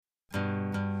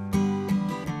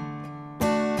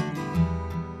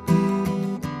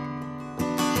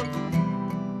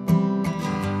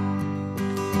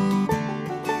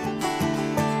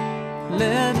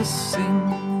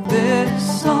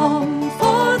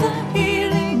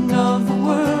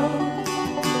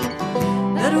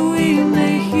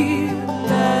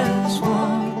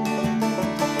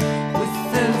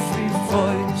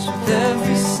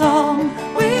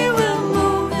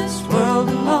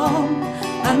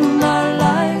and our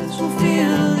lives will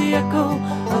feel the echo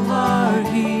of our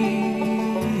healing.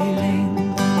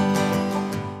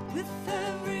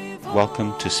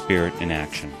 Welcome to Spirit in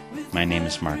Action. My name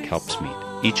is Mark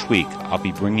Helpsmeet. Each week, I'll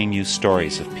be bringing you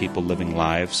stories of people living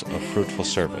lives of fruitful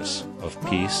service, of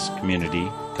peace, community,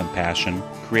 compassion,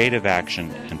 creative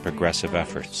action, and progressive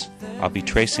efforts. I'll be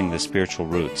tracing the spiritual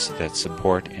roots that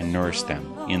support and nourish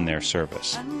them in their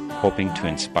service, hoping to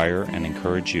inspire and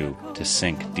encourage you to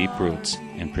sink deep roots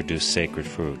and produce sacred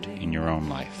fruit in your own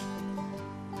life.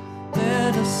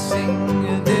 Let us sing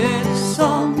a little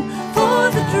song for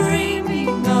the dreaming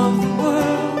of the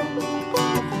world,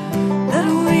 that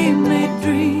we may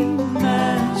dream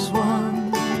as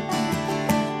one.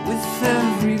 With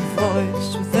every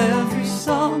voice, with every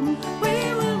song,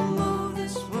 we will move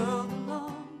this world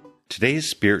along. Today's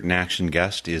Spirit in Action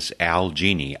guest is Al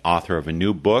Genie, author of a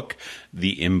new book,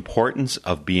 The Importance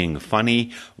of Being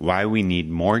Funny, Why We Need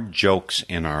More Jokes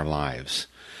in Our Lives.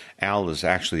 Al is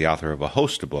actually the author of a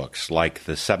host of books like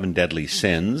The 7 Deadly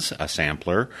Sins, a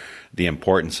sampler, The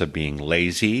Importance of Being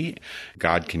Lazy,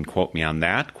 God Can Quote Me on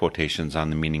That, Quotations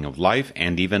on the Meaning of Life,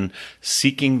 and even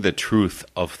Seeking the Truth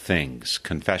of Things,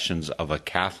 Confessions of a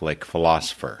Catholic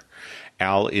Philosopher.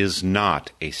 Al is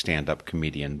not a stand-up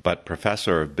comedian, but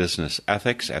professor of business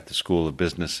ethics at the School of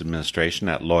Business Administration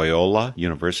at Loyola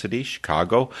University,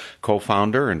 Chicago,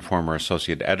 co-founder and former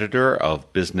associate editor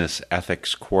of Business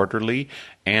Ethics Quarterly,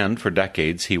 and for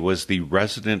decades he was the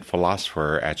resident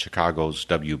philosopher at Chicago's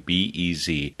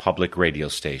WBEZ public radio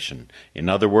station. In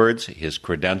other words, his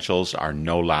credentials are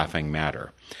no laughing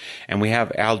matter. And we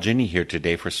have Al Genie here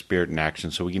today for Spirit in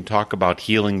Action so we can talk about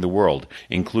healing the world,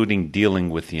 including dealing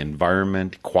with the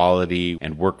environment, equality,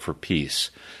 and work for peace.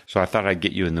 So I thought I'd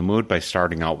get you in the mood by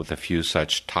starting out with a few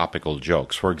such topical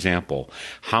jokes. For example,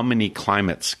 how many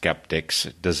climate skeptics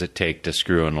does it take to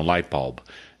screw in a light bulb?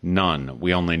 None.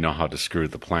 We only know how to screw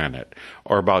the planet.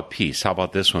 Or about peace. How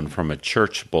about this one from a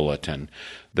church bulletin?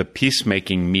 The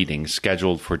peacemaking meeting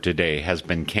scheduled for today has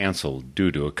been canceled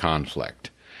due to a conflict.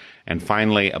 And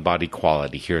finally, about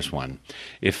equality. Here's one.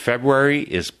 If February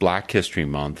is Black History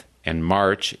Month and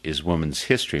March is Women's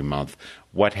History Month,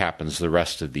 what happens the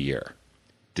rest of the year?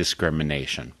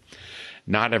 Discrimination.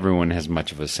 Not everyone has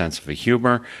much of a sense of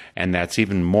humor, and that's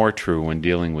even more true when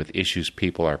dealing with issues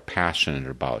people are passionate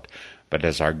about. But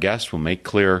as our guest will make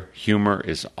clear, humor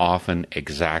is often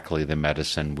exactly the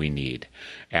medicine we need.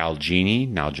 Al Genie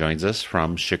now joins us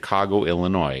from Chicago,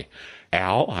 Illinois.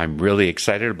 Al, I'm really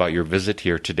excited about your visit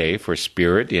here today for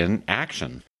Spirit in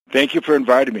Action. Thank you for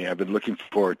inviting me. I've been looking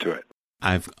forward to it.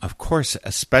 I've, of course,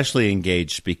 especially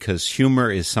engaged because humor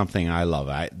is something I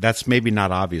love. That's maybe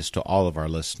not obvious to all of our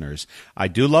listeners. I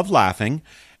do love laughing,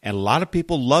 and a lot of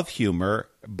people love humor,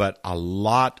 but a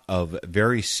lot of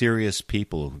very serious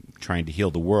people trying to heal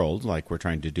the world, like we're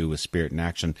trying to do with Spirit in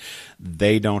Action,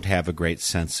 they don't have a great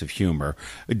sense of humor.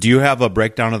 Do you have a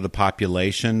breakdown of the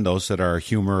population, those that are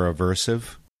humor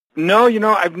aversive? No,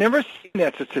 I've never seen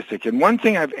that statistic. And one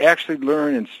thing I've actually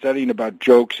learned in studying about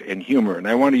jokes and humor, and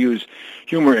I want to use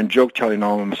humor and joke-telling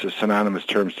almost as synonymous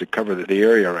terms to cover the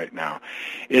area right now,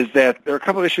 is that there are a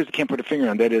couple of issues I can't put a finger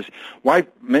on. That is, why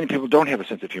many people don't have a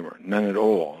sense of humor, none at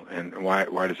all. And why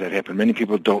does that happen? Many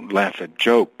people don't laugh at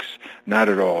jokes, not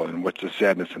at all, and what's the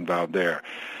sadness involved there?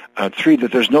 3,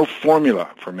 that there's no formula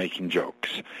for making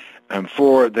jokes.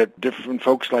 4, that different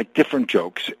folks like different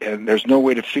jokes, and there's no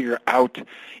way to figure out,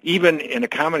 even in a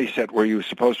comedy set where you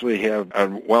supposedly have a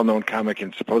well-known comic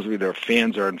and supposedly their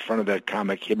fans are in front of that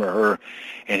comic, him or her,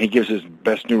 and he gives his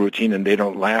best new routine and they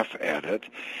don't laugh at it.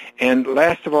 And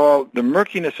last of all, the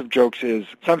murkiness of jokes is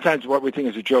sometimes what we think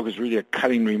is a joke is really a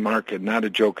cutting remark and not a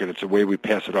joke, and it's a way we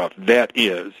pass it off. That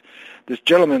is, this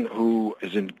gentleman who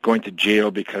is going to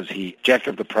jail because he jacked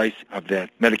up the price of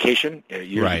that medication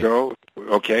years ago.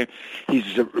 Okay.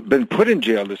 He's been put in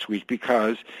jail this week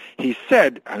because he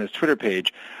said on his Twitter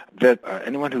page that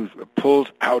anyone who pulls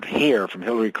out hair from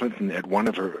Hillary Clinton at one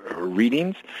of her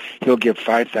readings, he'll give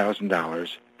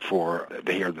 $5,000 for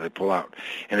the hair that they pull out.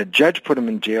 And a judge put him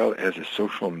in jail as a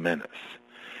social menace.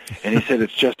 And he said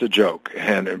it's just a joke.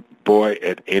 And boy,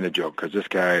 it ain't a joke because this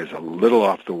guy is a little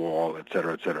off the wall, et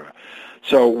cetera, et cetera.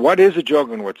 So what is a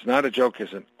joke and what's not a joke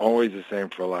isn't always the same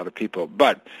for a lot of people.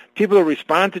 But people who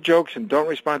respond to jokes and don't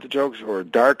respond to jokes or are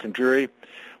dark and dreary,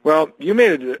 well, you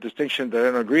made a distinction that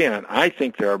I don't agree on. I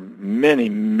think there are many,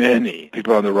 many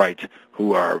people on the right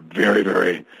who are very,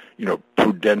 very,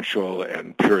 prudential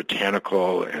and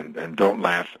puritanical and don't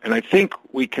laugh. And I think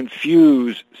we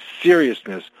confuse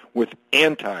seriousness with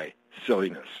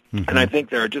anti-silliness. Mm-hmm. And I think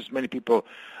there are just many people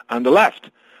on the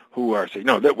left who are saying,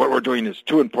 no, that what we're doing is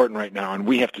too important right now, and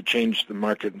we have to change the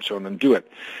market and so on and do it.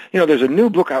 You know, there's a new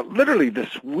book out literally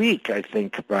this week, I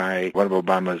think, by one of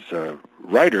Obama's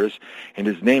writers, and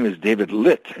his name is David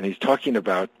Litt, and he's talking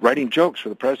about writing jokes for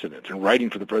the president and writing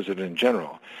for the president in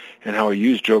general, and how he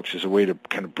used jokes as a way to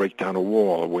kind of break down a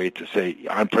wall, a way to say,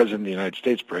 I'm president of the United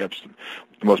States, perhaps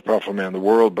the most powerful man in the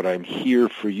world, but I'm here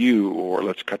for you, or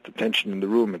let's cut the tension in the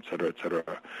room, et cetera, et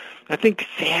cetera. I think,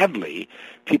 sadly,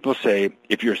 people say,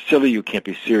 if you're silly, you can't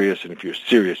be serious, and if you're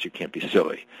serious, you can't be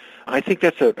silly. I think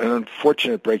that's an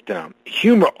unfortunate breakdown.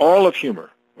 Humor, all of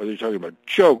humor, whether you're talking about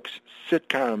jokes,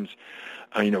 sitcoms,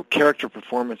 character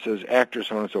performances, actors,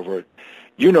 so on and so forth.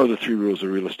 You know the 3 rules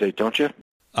of real estate, don't you?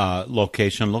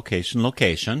 Location, location,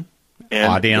 location.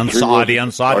 And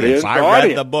audience. I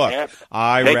read the book.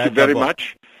 Thank you very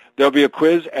much. There'll be a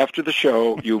quiz after the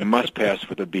show. You must pass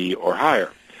with a B or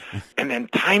higher. And then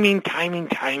timing.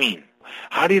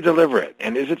 How do you deliver it?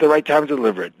 And is it the right time to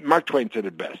deliver it? Mark Twain said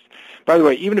it best. By the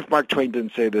way, even if Mark Twain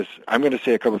didn't say this, I'm going to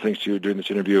say a couple of things to you during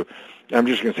this interview. I'm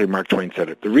just going to say Mark Twain said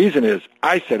it. The reason is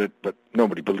I said it, but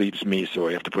nobody believes me, so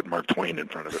I have to put Mark Twain in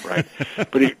front of it, right?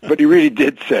 but he really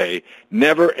did say,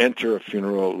 never enter a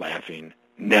funeral laughing.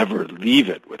 Never leave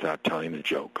it without telling a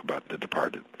joke about the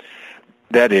departed.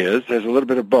 That is, there's a little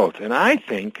bit of both. And I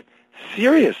think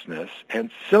seriousness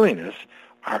and silliness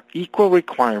are equal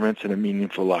requirements in a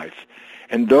meaningful life.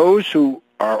 And those who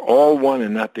are all one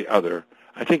and not the other,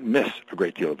 I think, miss a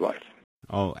great deal of life.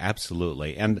 Oh,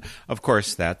 absolutely. And, of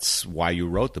course, that's why you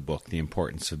wrote the book, The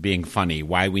Importance of Being Funny,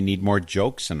 why we need more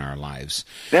jokes in our lives.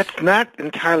 That's not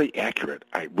entirely accurate.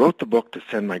 I wrote the book to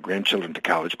send my grandchildren to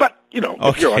college. But,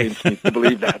 if your audience needs to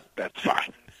believe that, that's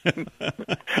fine.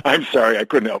 I'm sorry, I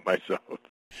couldn't help myself.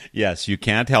 Yes, you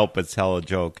can't help but tell a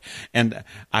joke. And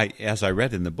as I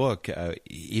read in the book,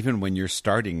 even when you're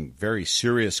starting very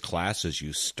serious classes,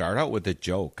 you start out with a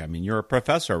joke. I mean, you're a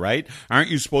professor, right? Aren't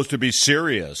you supposed to be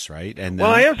serious, right? And then...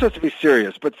 Well, I am supposed to be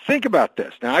serious, but think about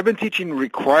this. Now, I've been teaching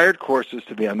required courses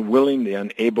to the unwilling, the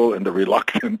unable, and the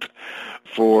reluctant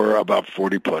for about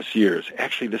 40-plus years.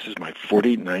 Actually, this is my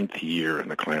 49th year in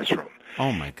the classroom.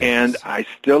 Oh, my goodness. And I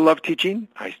still love teaching.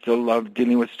 I still love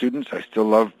dealing with students. I still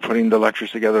love putting the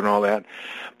lectures together and all that.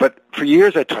 But for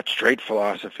years, I taught straight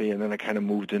philosophy, and then I kind of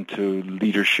moved into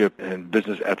leadership and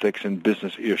business ethics and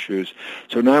business issues.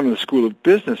 So now I'm in the School of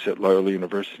Business at Loyola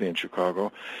University in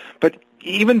Chicago. But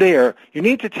even there, you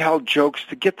need to tell jokes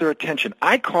to get their attention.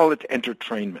 I call it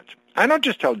entertainment. I don't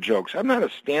just tell jokes. I'm not a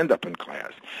stand-up in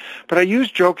class. But I use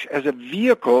jokes as a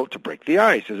vehicle to break the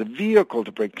ice, as a vehicle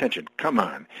to break tension. Come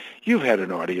on. You've had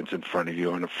an audience in front of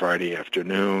you on a Friday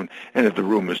afternoon, and if the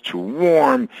room is too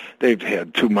warm, they've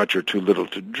had too much or too little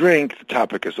to drink, the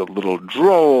topic is a little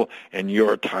droll, and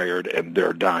you're tired and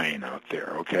they're dying out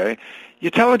there, okay? You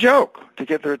tell a joke to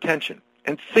get their attention.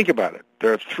 And think about it.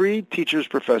 There are 3 teachers,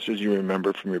 professors you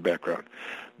remember from your background.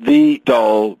 The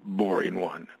dull, boring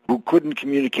one who couldn't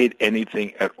communicate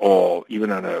anything at all,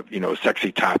 even on a,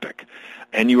 sexy topic.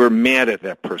 And you were mad at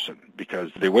that person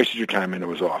because they wasted your time and it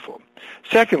was awful.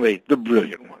 Secondly, the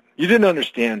brilliant one. You didn't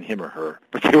understand him or her,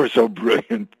 but they were so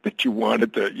brilliant that you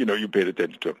wanted to, you paid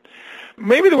attention to them.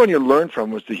 Maybe the one you learned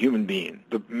from was the human being,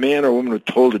 the man or woman who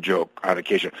told a joke on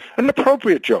occasion, an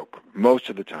appropriate joke most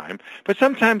of the time, but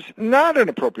sometimes not an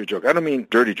appropriate joke. I don't mean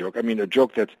dirty joke. I mean a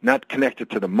joke that's not connected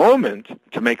to the moment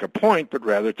to make a point, but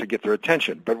rather to get their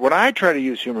attention. But when I try to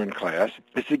use humor in class,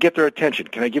 is to get their attention.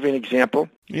 Can I give you an example?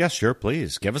 Yes, sure,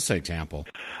 please. Give us an example.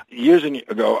 Years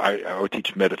ago, I would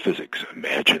teach metaphysics.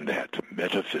 Imagine that,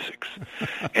 metaphysics.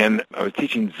 And I was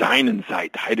teaching Sein und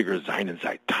Zeit, Heidegger's Sein und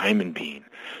Zeit, time and being.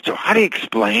 So how do you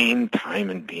explain time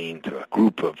and being to a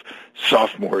group of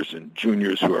sophomores and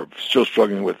juniors who are still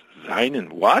struggling with Sein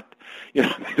and what? They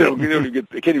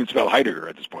can't even spell Heidegger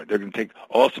at this point. They're going to take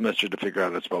all semester to figure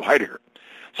out how to spell Heidegger.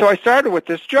 So I started with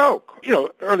this joke,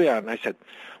 early on. I said,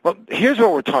 well, here's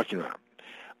what we're talking about.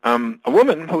 A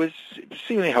woman who is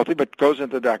seemingly healthy but goes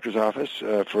into the doctor's office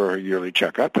for her yearly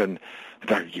checkup, and the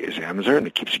doctor examines her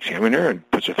and keeps examining her and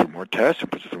puts her through more tests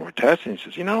and and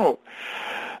he says,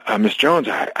 Miss Jones,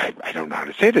 I don't know how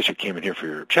to say this. You came in here for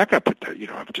your checkup, but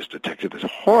I've just detected this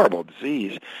horrible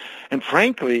disease, and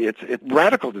frankly, it's a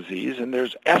radical disease, and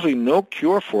there's absolutely no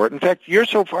cure for it. In fact, you're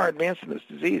so far advanced in this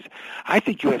disease, I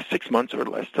think you have 6 months or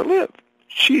less to live.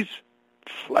 She's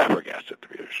flabbergasted,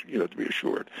 to be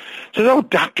assured. Says, oh,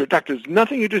 doctor, there's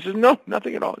nothing you do. Says, no,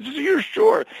 nothing at all. Says, you're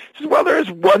sure? Says, well, there is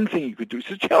one thing you could do.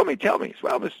 Says, tell me. Says,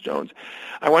 well, Mrs. Jones,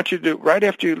 I want you to, right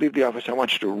after you leave the office, I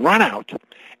want you to run out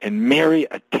and marry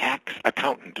a tax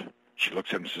accountant. She looks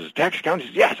at him and says, a tax accountant?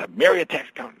 He says, yes, I'll marry a tax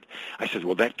accountant. I said,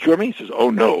 will that cure me? He says, oh,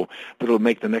 no, but it'll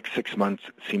make the next 6 months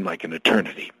seem like an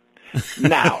eternity.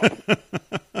 now.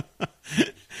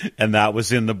 And that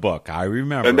was in the book. I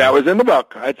remember. And that was in the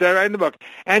book. I said right in the book.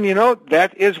 And,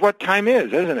 that is what time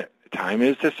is, isn't it? Time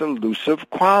is this elusive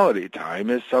quality. Time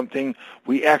is something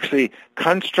we actually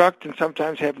construct and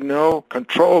sometimes have no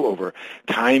control over.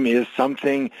 Time is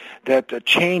something that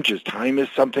changes. Time is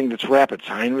something that's rapid.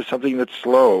 Time is something that's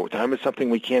slow. Time is something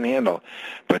we can't handle.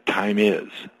 But time is,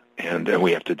 and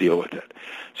we have to deal with it.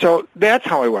 So that's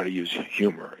how I want to use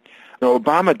humor.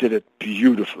 Obama did it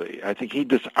beautifully. I think he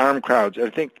disarmed crowds. I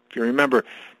think, if you remember,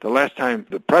 the last time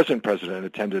the president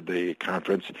attended the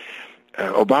conference,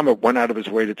 Obama went out of his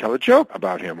way to tell a joke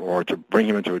about him or to bring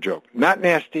him into a joke. Not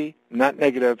nasty, not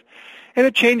negative, and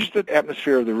it changed the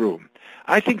atmosphere of the room.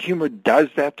 I think humor does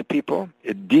that to people.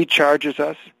 It decharges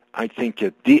us. I think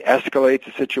it de-escalates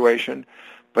a situation.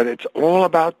 But it's all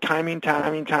about timing.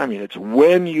 It's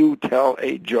when you tell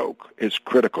a joke is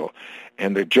critical,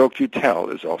 and the joke you tell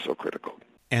is also critical.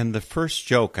 And the first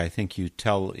joke I think you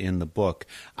tell in the book,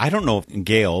 I don't know if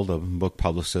Gail, the book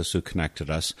publicist who connected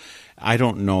us, I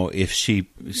don't know if she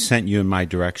sent you in my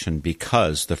direction,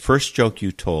 because the first joke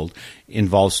you told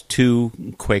involves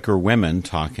two Quaker women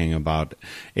talking about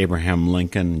Abraham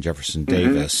Lincoln and Jefferson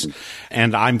Davis. Mm-hmm.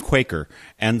 And I'm Quaker.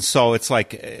 And so it's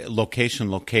like location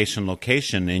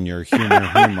in your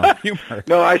humor.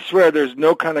 No, I swear there's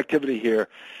no connectivity here.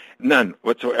 None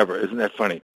whatsoever. Isn't that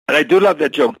funny? And I do love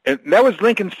that joke. And that was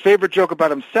Lincoln's favorite joke about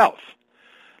himself.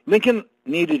 Lincoln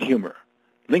needed humor.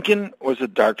 Lincoln was a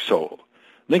dark soul.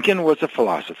 Lincoln was a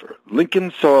philosopher.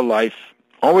 Lincoln saw life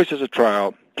always as a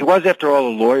trial. He was, after all,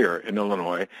 a lawyer in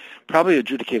Illinois, probably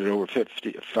adjudicated over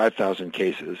 5,000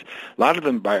 cases, a lot of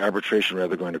them by arbitration rather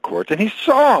than going to court. And he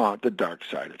saw the dark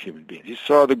side of human beings. He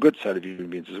saw the good side of human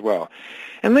beings as well.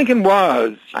 And Lincoln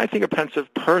was, I think, a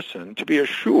pensive person, to be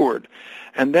assured.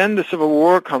 And then the Civil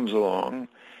War comes along,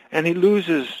 and he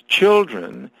loses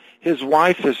children. His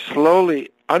wife is slowly,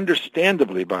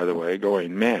 understandably, by the way,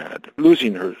 going mad,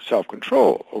 losing her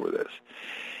self-control over this.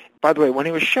 By the way, when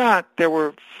he was shot, there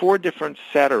were 4 different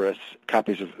satirist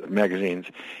copies of magazines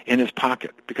in his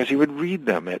pocket because he would read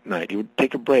them at night. He would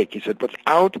take a break. He said,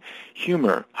 without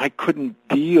humor, I couldn't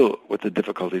deal with the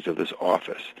difficulties of this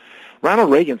office.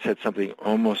 Ronald Reagan said something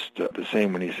almost the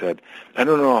same when he said, I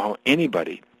don't know how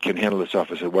anybody can handle this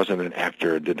office that wasn't an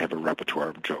actor and didn't have a repertoire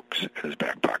of jokes in his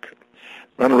back pocket.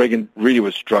 Ronald Reagan really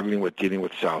was struggling with dealing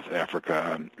with South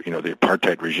Africa, the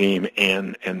apartheid regime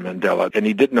and Mandela, and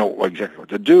he didn't know exactly what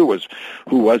to do.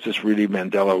 Who was this really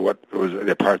Mandela? What was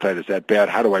the apartheid? Is that bad?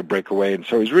 How do I break away? And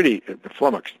so he's really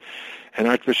flummoxed. And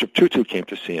Archbishop Tutu came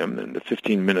to see him, and the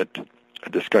 15-minute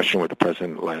discussion with the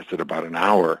president lasted about an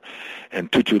hour,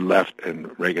 and Tutu left,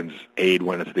 and Reagan's aide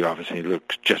went into the office, and he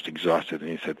looked just exhausted,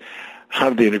 and he said, how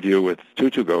did the interview with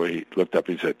Tutu go? He looked up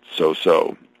and he said,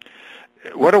 so.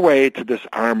 What a way to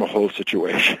disarm a whole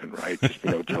situation, right? Just,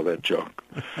 tell that joke.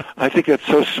 I think that's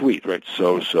so sweet, right?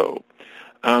 So.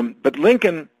 But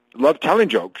Lincoln loved telling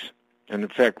jokes. And in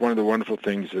fact, one of the wonderful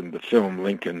things in the film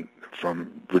Lincoln,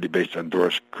 really based on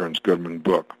Doris Kearns Goodman's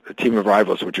book, A Team of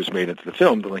Rivals, which was made into the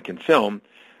film, the Lincoln film,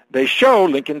 they show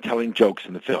Lincoln telling jokes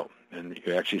in the film. And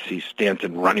you actually see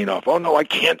Stanton running off. Oh, no, I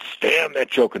can't stand that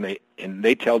joke. And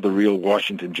they tell the real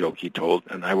Washington joke he told,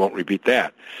 and I won't repeat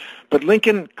that. But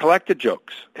Lincoln collected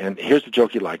jokes, and here's the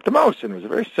joke he liked the most, and it was a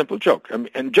very simple joke.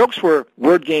 And jokes were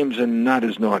word games and not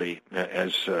as naughty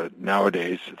as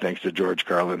nowadays, thanks to George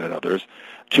Carlin and others.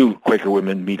 2 Quaker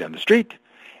women meet on the street,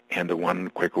 and the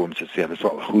one Quaker woman says to the other,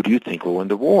 well, who do you think will win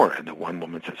the war? And the one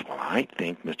woman says, well, I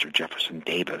think Mr. Jefferson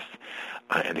Davis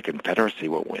and the Confederacy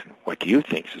will win. What do you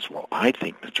think? He says, well, I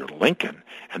think Mr. Lincoln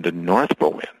and the North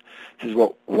will win. He says,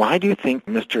 well, why do you think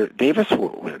Mr. Davis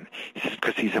will win? He says,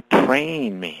 because he's a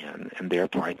praying man, and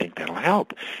therefore I think that'll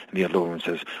help. And the other woman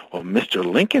says, well, Mr.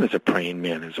 Lincoln is a praying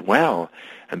man as well.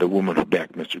 And the woman who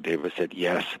backed Mr. Davis said,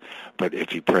 yes, but if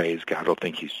he prays, God will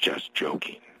think he's just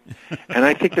joking. And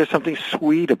I think there's something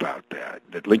sweet about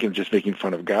that Lincoln's just making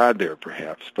fun of God there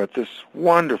perhaps, but this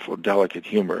wonderful, delicate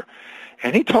humor.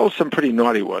 And he told some pretty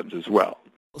naughty ones as well.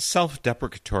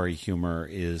 Self-deprecatory humor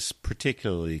is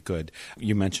particularly good.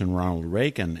 You mentioned Ronald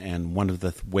Reagan, and one of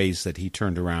the ways that he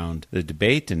turned around the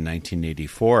debate in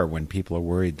 1984 when people are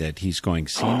worried that he's going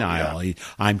senile. Oh, yeah.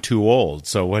 I'm too old.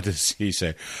 So what does he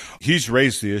say? He's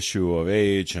raised the issue of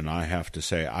age, and I have to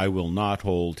say I will not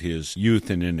hold his youth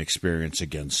and inexperience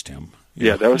against him.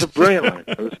 Yeah, that was a brilliant line.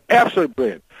 It was absolutely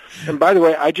brilliant. And by the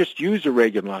way, I just used a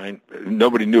Reagan line.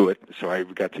 Nobody knew it, so I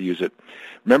got to use it.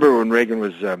 Remember when Reagan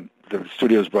was... the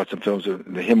studios brought some films of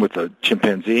him with the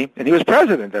chimpanzee, and he was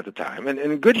president at the time. And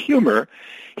in good humor,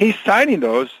 he's signing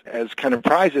those as kind of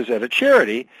prizes at a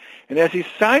charity. And as he's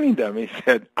signing them, he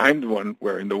said, I'm the one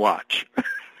wearing the watch.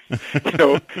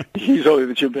 He's only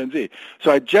the chimpanzee.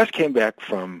 So I just came back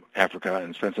from Africa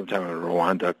and spent some time in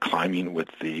Rwanda climbing with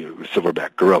the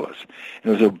silverback gorillas.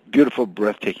 And it was a beautiful,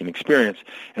 breathtaking experience.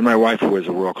 And my wife, who is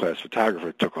a world-class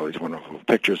photographer, took all these wonderful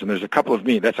pictures. And there's a couple of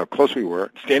me, that's how close we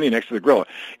were, standing next to the gorilla,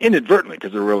 inadvertently,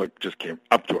 because the gorilla just came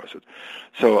up to us.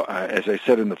 So as I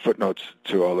said in the footnotes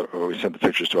we sent the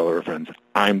pictures to all of our friends,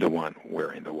 I'm the one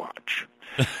wearing the watch.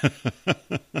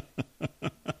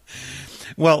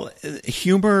 Well,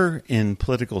 humor in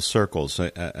political circles,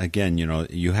 again,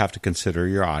 you have to consider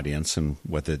your audience and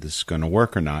whether this is going to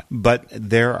work or not. But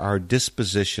there are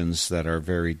dispositions that are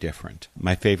very different.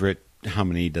 My favorite, how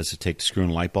many does it take to screw in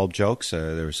a light bulb jokes?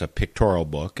 There was a pictorial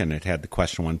book, and it had the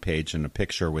question one page and a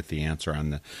picture with the answer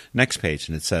on the next page.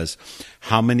 And it says,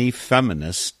 how many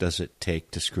feminists does it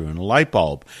take to screw in a light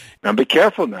bulb? Now, be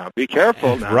careful now. Be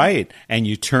careful now. Right. And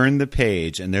you turn the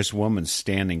page, and there's a woman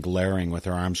standing glaring with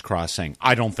her arms crossed saying,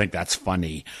 I don't think that's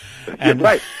funny. And,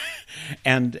 right.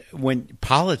 And when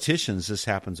politicians, this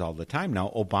happens all the time. Now,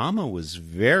 Obama was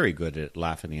very good at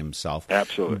laughing at himself.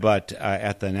 Absolutely. But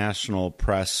at the National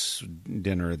Press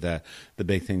Dinner, the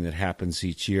big thing that happens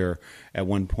each year, at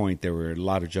one point there were a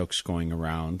lot of jokes going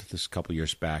around, this a couple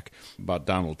years back, about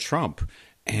Donald Trump.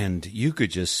 And you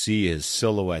could just see his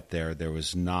silhouette there. There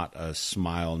was not a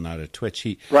smile, not a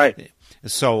twitch. Right.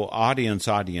 So audience,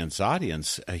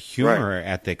 humor right.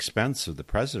 at the expense of the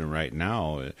president right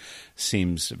now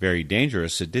seems very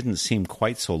dangerous. It didn't seem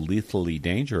quite so lethally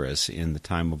dangerous in the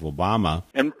time of Obama.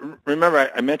 And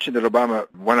remember, I mentioned that Obama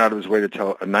went out of his way to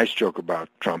tell a nice joke about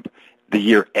Trump the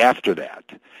year after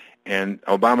that. And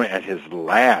Obama, at his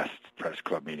last press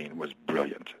club meeting, was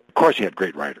brilliant. Of course, he had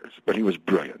great writers, but he was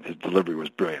brilliant. His delivery was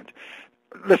brilliant.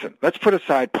 Listen, let's put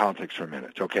aside politics for a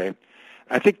minute, okay?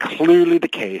 I think clearly the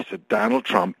case that Donald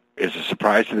Trump is a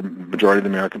surprise to the majority of the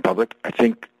American public. I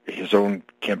think his own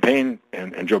campaign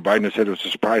and Joe Biden has said it was a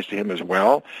surprise to him as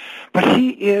well. But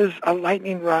he is a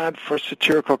lightning rod for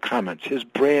satirical comments. His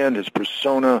brand, his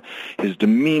persona, his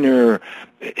demeanor,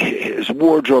 his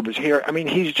wardrobe, his hair. I mean,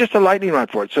 he's just a lightning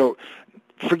rod for it. So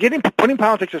putting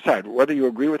politics aside, whether you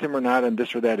agree with him or not on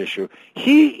this or that issue,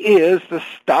 he is the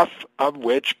stuff of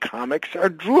which comics are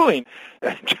drooling.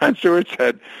 Jon Stewart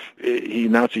said, he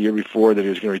announced a year before that he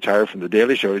was going to retire from The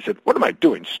Daily Show. He said, what am I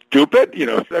doing, stupid?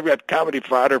 I've got comedy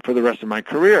fodder for the rest of my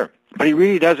career. But he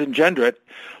really does engender it.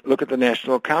 Look at the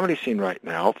national comedy scene right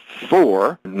now.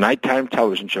 4 nighttime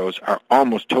television shows are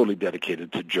almost totally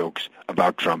dedicated to jokes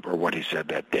about Trump or what he said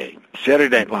that day.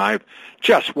 Saturday Night Live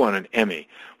just won an Emmy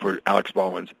for Alex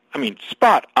Baldwin's,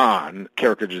 spot-on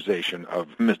characterization of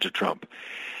Mr. Trump.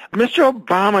 Mr.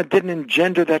 Obama didn't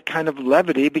engender that kind of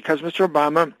levity because Mr.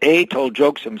 Obama, A, told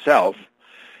jokes himself,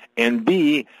 and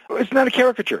B, it's not a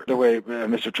caricature the way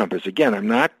Mr. Trump is. Again, I'm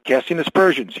not casting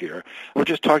aspersions here. We're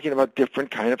just talking about different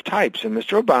kind of types. And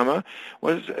Mr. Obama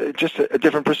was just a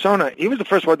different persona. He was the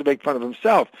first one to make fun of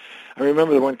himself. I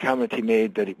remember the one comment he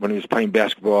made that when he was playing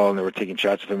basketball and they were taking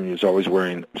shots of him and he was always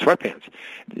wearing sweatpants.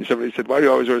 Somebody said, why do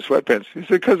you always wear sweatpants? He said,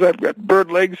 because I've got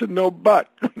bird legs and no butt.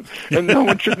 And no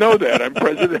one should know that. I'm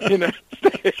president of the United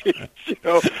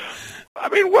States,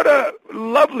 what a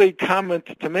lovely comment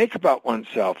to make about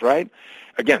oneself, right?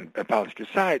 Again, politics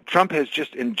aside, Trump has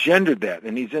just engendered that,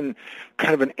 and he's in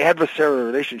kind of an adversarial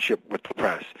relationship with the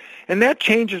press. And that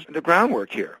changes the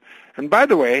groundwork here. And by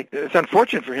the way, it's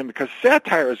unfortunate for him because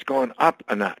satire has gone up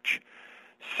a notch.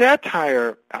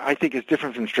 Satire, I think, is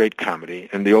different from straight comedy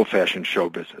and the old-fashioned show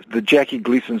business. The Jackie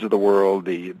Gleasons of the world,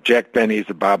 the Jack Bennys,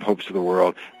 the Bob Hopes of the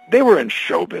world, they were in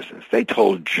show business. They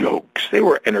told jokes. They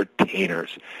were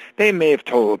entertainers. They may have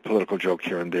told a political joke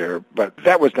here and there, but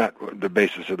that was not the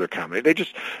basis of their comedy. They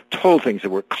just told things that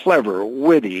were clever,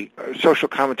 witty, social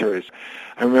commentaries.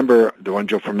 I remember the one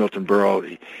joke from Milton Berle.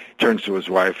 He turns to his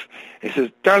wife. He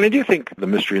says, darling, do you think the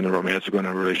mystery and the romance are going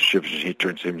on in relationships? He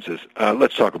turns to him and says,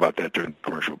 let's talk about that during the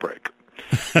commercial break.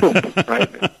 Boom,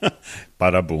 right?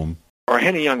 Bada boom. Or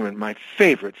Henny Youngman, my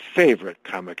favorite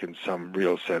comic in some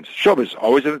real sense. Showbiz,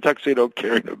 always in a tuxedo,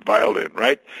 carrying a violin,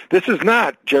 right? This is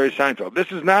not Jerry Seinfeld. This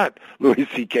is not Louis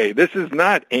C.K. This is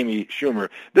not Amy Schumer.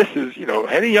 This is,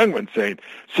 Henny Youngman saying,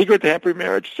 secret to happy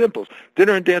marriage, simple.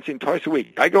 Dinner and dancing twice a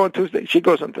week. I go on Tuesday, she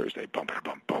goes on Thursday. Bump,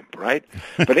 bump, bump, right?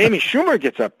 But Amy Schumer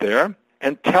gets up there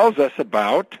and tells us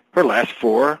about her last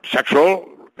 4 sexual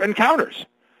encounters.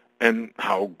 And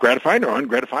how gratifying or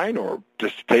ungratifying or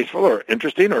distasteful or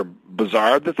interesting or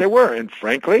bizarre that they were. And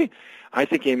frankly, I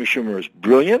think Amy Schumer is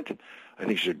brilliant. I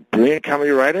think she's a brilliant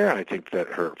comedy writer. I think that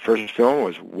her first film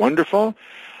was wonderful.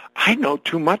 I know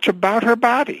too much about her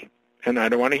body, and I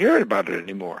don't want to hear about it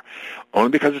anymore,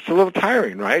 only because it's a little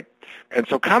tiring, right? And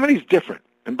so comedy's different.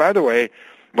 And by the way,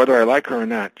 whether I like her or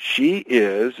not, she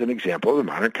is an example of the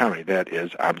modern comedy that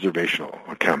is observational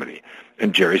comedy.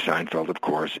 And Jerry Seinfeld, of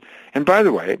course. And by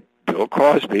the way, Bill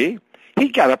Cosby, he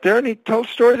got up there and he told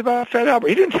stories about Fat Albert.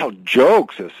 He didn't tell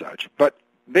jokes as such, but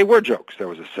they were jokes. There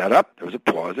was a setup, there was a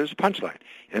pause, there was a punchline.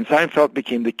 And Seinfeld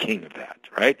became the king of that,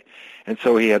 right? And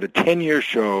so he had a 10-year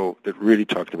show that really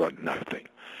talked about nothing.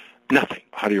 Nothing.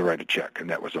 How do you write a check? And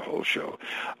that was a whole show.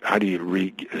 How do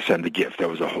you send a gift? That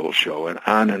was a whole show. And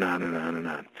on and on and on and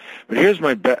on. But here's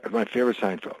my favorite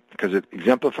Seinfeld, because it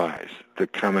exemplifies the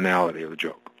commonality of the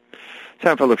joke.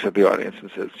 Seinfeld looks at the audience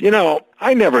and says, you know,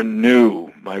 I never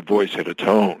knew my voice had a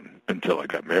tone until I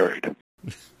got married.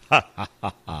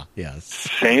 Yes.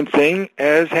 Same thing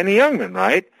as Henny Youngman,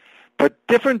 right? But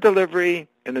different delivery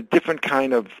and a different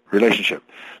kind of relationship.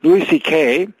 Louis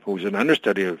C.K., who was an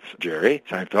understudy of Jerry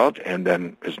Seinfeld and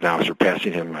then is now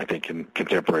surpassing him, I think, in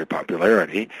contemporary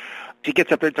popularity, he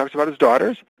gets up there and talks about his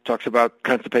daughters, talks about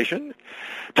constipation,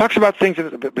 talks about things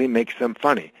that makes them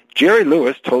funny. Jerry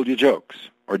Lewis told you jokes,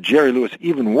 or Jerry Lewis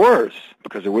even worse,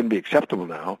 because it wouldn't be acceptable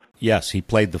now. Yes, he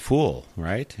played the fool,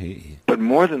 right? But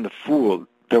more than the fool,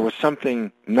 there was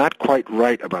something not quite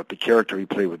right about the character he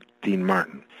played with Dean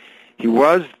Martin. He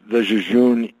was the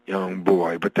jejune young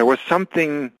boy, but there was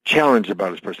something challenged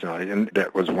about his personality, and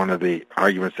that was one of the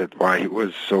arguments that why he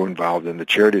was so involved in the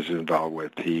charities he was involved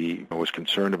with. He was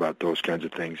concerned about those kinds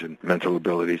of things and mental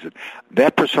abilities.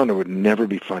 That persona would never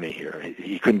be funny here.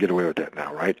 He couldn't get away with that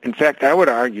now, right? In fact, I would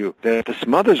argue that the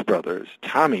Smothers Brothers,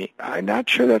 Tommy, I'm not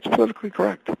sure that's politically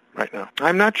correct right now.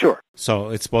 I'm not sure. So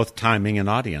it's both timing and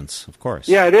audience, of course.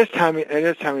 Yeah, it is timing. It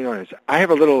is timing and audience. I have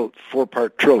a little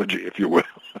 4-part trilogy, if you will.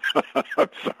 I'm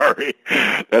sorry.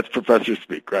 That's professor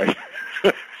speak, right?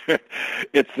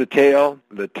 It's the tale,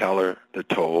 the teller, the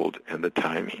told, and the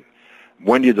timing.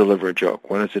 When do you deliver a joke?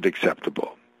 When is it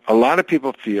acceptable? A lot of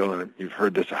people feel, and you've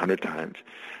heard this 100 times,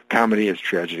 comedy is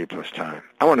tragedy plus time.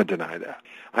 I want to deny that.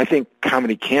 I think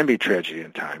comedy can be tragedy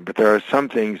and time, but there are some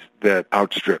things that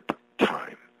outstrip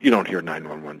time. You don't hear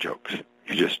 911 jokes.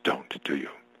 You just don't, do you?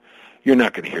 You're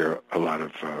not going to hear a lot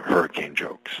of hurricane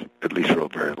jokes, at least for a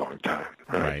very long time.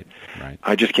 Right.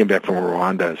 I just came back from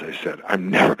Rwanda, as I said. I'm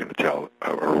never going to tell a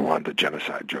Rwanda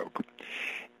genocide joke.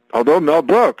 Although Mel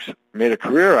Brooks made a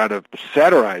career out of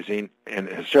satirizing in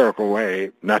a hysterical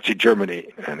way Nazi Germany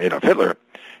and Adolf Hitler,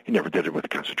 he never did it with the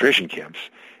concentration camps,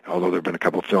 although there have been a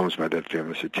couple of films by that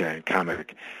famous Italian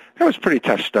comic. That was pretty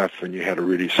tough stuff, and you had to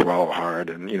really swallow hard,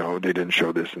 and, you know, they didn't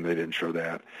show this and they didn't show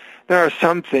that. There are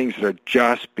some things that are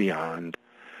just beyond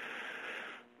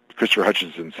Christopher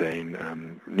Hutchinson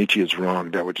saying, Nietzsche is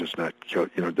wrong, that would just not kill,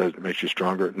 does it make you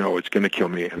stronger? No, it's going to kill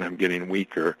me, and I'm getting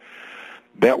weaker.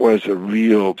 That was a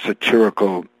real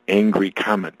satirical, angry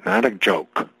comment, not a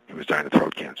joke. He was dying of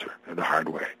throat cancer the hard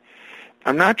way.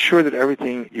 I'm not sure that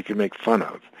everything you can make fun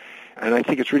of. And I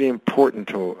think it's really important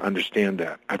to understand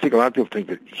that. I think a lot of people think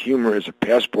that humor is a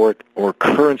passport or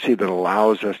currency that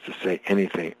allows us to say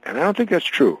anything. And I don't think that's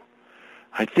true.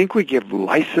 I think we give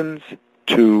license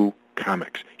to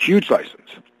comics, huge license.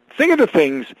 Think of the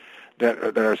things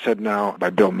that are said now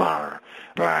by Bill Maher,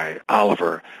 by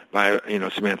Oliver, by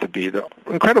Samantha Bee, the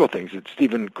incredible things that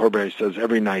Stephen Colbert says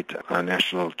every night on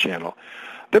National Channel.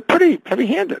 They're pretty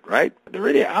heavy-handed, right? They're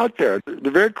really out there.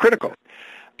 They're very critical.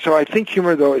 So I think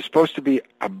humor, though, is supposed to be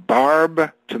a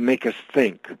barb to make us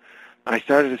think. I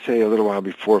started to say a little while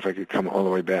before, if I could come all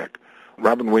the way back,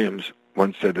 Robin Williams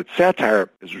once said that satire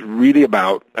is really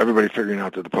about everybody figuring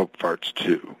out that the Pope farts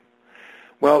too.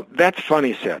 Well, that's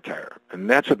funny satire, and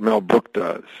that's what Mel Brooks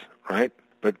does, right?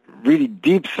 But really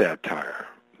deep satire,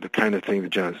 the kind of thing that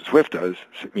Jonathan Swift does,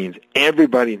 means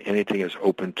everybody and anything is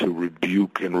open to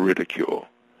rebuke and ridicule.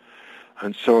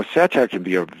 And so satire can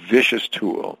be a vicious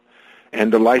tool.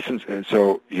 And the license, and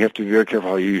so you have to be very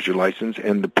careful how you use your license.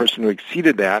 And the person who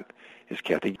exceeded that is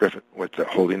Kathy Griffin, with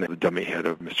holding the dummy head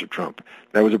of Mr. Trump.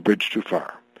 That was a bridge too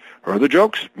far. Her other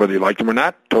jokes, whether you liked them or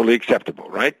not, totally acceptable,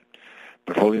 right?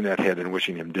 But holding that head and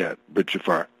wishing him dead, bridge too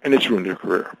far. And it's ruined her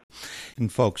career.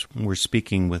 And folks, we're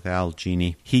speaking with Al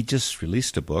Genie. He just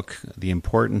released a book, The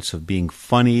Importance of Being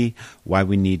Funny, Why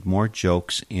We Need More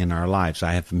Jokes in Our Lives.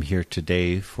 I have him here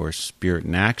today for Spirit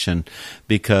in Action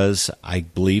because I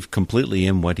believe completely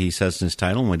in what he says in his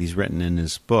title and what he's written in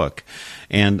his book.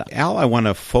 And Al, I want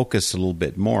to focus a little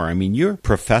bit more. I mean, you're a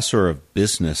professor of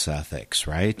business ethics,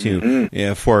 right?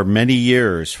 Mm-hmm. For many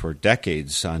years, for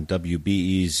decades on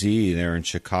WBEZ there in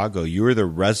Chicago, you were the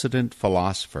resident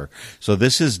philosopher. So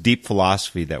this is deep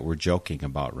philosophy that we're joking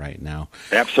about right now.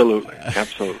 Absolutely.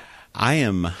 I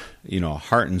am,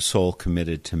 heart and soul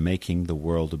committed to making the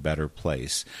world a better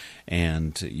place.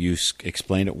 And you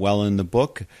explain it well in the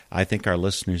book. I think our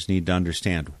listeners need to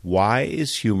understand, why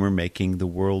is humor making the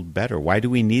world better? Why do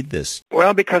we need this?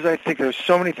 Well, because I think there's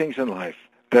so many things in life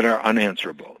that are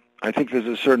unanswerable. I think there's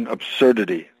a certain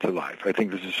absurdity to life. I think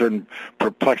there's a certain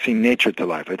perplexing nature to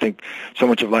life. I think so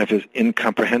much of life is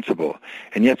incomprehensible,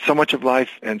 and yet so much of life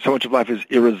is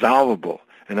irresolvable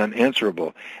and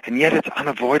unanswerable, and yet it's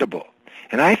unavoidable.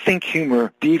 And I think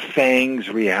humor defangs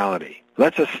reality,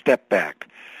 lets us step back.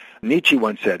 Nietzsche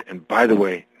once said, and by the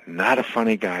way, not a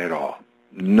funny guy at all,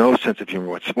 no sense of humor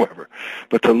whatsoever,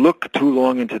 but to look too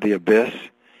long into the abyss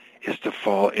is to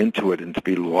fall into it and to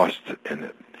be lost in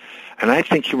it. And I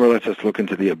think humor lets us look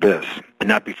into the abyss and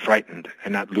not be frightened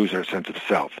and not lose our sense of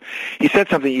self. He said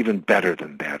something even better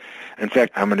than that. In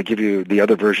fact, I'm going to give you the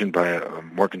other version by a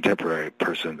more contemporary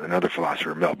person, another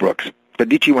philosopher, Mel Brooks. But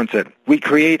Nietzsche once said, "We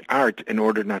create art in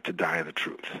order not to die of the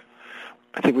truth."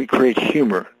 I think we create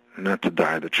humor not to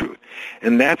die of the truth.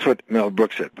 And that's what Mel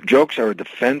Brooks said. Jokes are a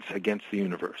defense against the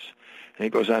universe. And he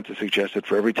goes on to suggest that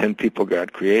for every 10 people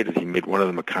God created, he made one of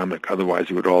them a comic, otherwise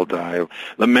we would all die,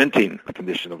 lamenting the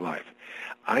condition of life.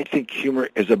 I think humor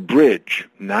is a bridge,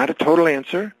 not a total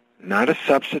answer, not a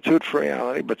substitute for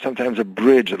reality, but sometimes a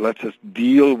bridge that lets us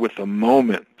deal with a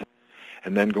moment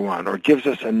and then go on, or gives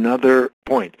us another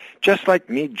point. Just like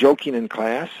me joking in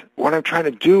class, what I'm trying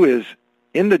to do is,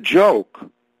 in the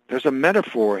joke, there's a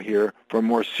metaphor here for a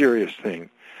more serious thing.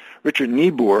 Richard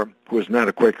Niebuhr, who is not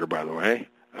a Quaker, by the way,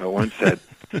 once said,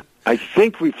 "I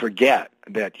think we forget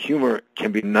that humor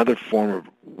can be another form of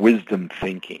wisdom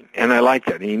thinking." And I like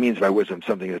that. And he means by wisdom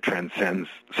something that transcends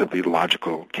simply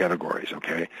logical categories,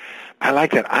 okay? I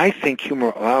like that. I think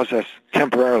humor allows us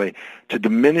temporarily to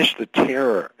diminish the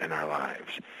terror in our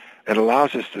lives. It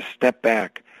allows us to step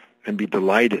back and be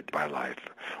delighted by life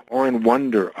or in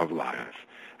wonder of life.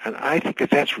 And I think that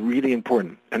that's really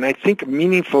important. And I think a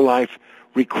meaningful life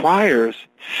requires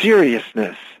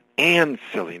seriousness and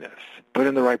silliness, but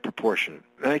in the right proportion.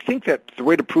 And I think that the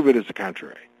way to prove it is the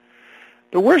contrary.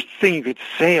 The worst thing you could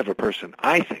say of a person,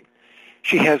 I think,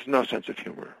 she has no sense of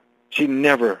humor. She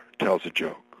never tells a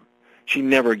joke. She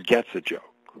never gets a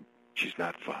joke. She's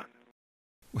not fun.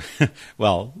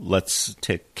 Well, let's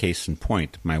take case in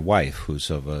point. My wife,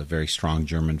 who's of a very strong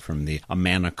German from the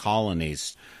Amana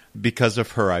colonies. Because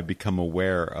of her, I've become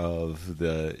aware of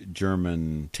the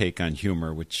German take on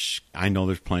humor, which I know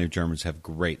there's plenty of Germans who have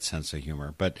great sense of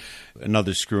humor. But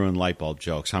another screw in light bulb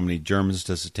jokes. How many Germans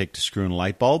does it take to screw in a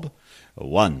light bulb?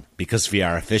 One, because we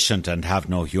are efficient and have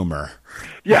no humor.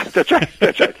 Yeah, that's right.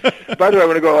 That's right. By the way, I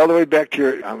want to go all the way back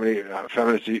to how many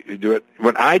feminists you do it.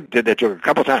 When I did that joke a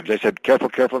couple times, I said, "Careful,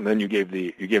 careful," and then you gave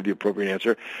the appropriate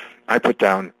answer. I put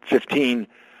down 15.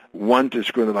 1 to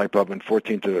screw in the light bulb, and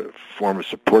 14 to form a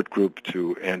support group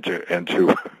and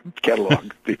to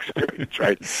catalog the experience,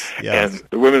 right? Yes. And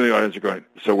the women in the audience are going,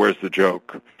 "So where's the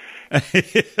joke?"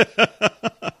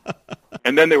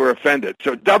 And then they were offended.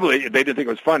 So doubly, they didn't think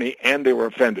it was funny, and they were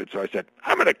offended. So I said,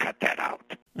 "I'm going to cut that out."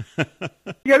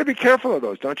 You got to be careful of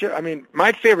those, don't you? I mean,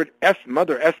 my favorite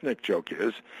mother ethnic joke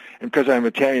is, and because I'm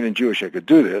Italian and Jewish, I could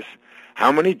do this,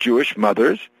 how many Jewish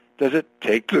mothers does it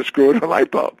take to screw in a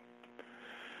light bulb?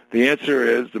 The answer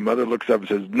is, the mother looks up and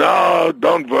says, "No,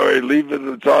 don't worry, leave it,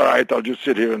 it's all right, I'll just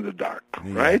sit here in the dark,"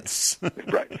 right? Yes.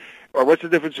 Right. Or what's the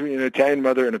difference between an Italian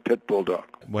mother and a pit bulldog?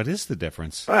 What is the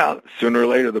difference? Well, sooner or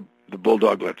later, the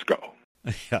bulldog lets go.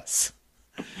 Yes.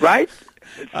 Right?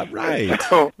 Right.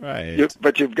 So, right.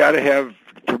 But you've got to have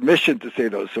permission to say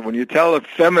those. So when you tell a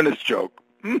feminist joke,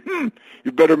 you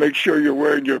better make sure you're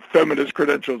wearing your feminist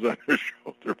credentials on your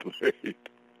shoulder blade.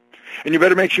 And you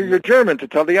better make sure you're German to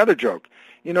tell the other joke.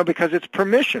 Because it's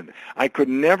permission. I could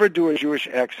never do a Jewish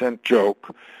accent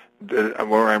joke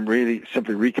where I'm really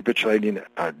simply recapitulating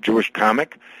a Jewish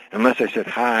comic unless I said,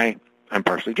 "Hi, I'm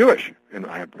partially Jewish, and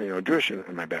I have Jewish in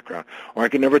my background." Or I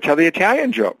can never tell the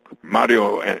Italian joke.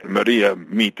 Mario and Maria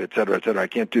meet, et cetera, et cetera. I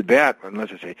can't do that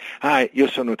unless I say, "Hi, io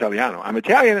sono italiano." I'm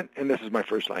Italian, and this is my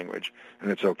first language,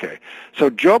 and it's okay. So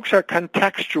jokes are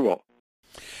contextual.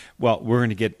 Well, we're going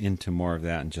to get into more of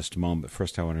that in just a moment. But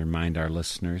first, I want to remind our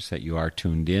listeners that you are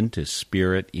tuned in to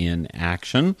Spirit in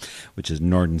Action, which is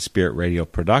Northern Spirit Radio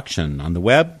production. On the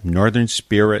web,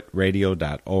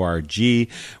 northernspiritradio.org,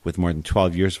 with more than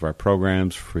 12 years of our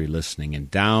programs, free listening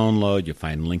and download. You'll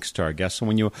find links to our guests. And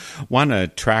when you want to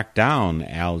track down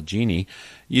Al Genie,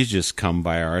 you just come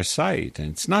by our site. And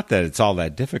it's not that it's all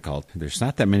that difficult. There's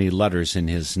not that many letters in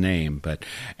his name, but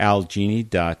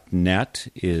algenie.net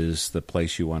is the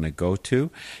place you want to go to.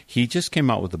 He just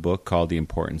came out with a book called The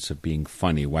Importance of Being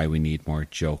Funny, Why We Need More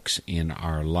Jokes in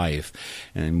Our Life.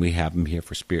 And we have him here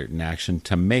for Spirit in Action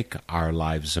to make our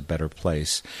lives a better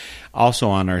place. Also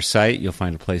on our site, you'll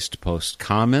find a place to post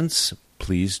comments.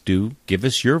 Please do give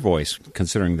us your voice.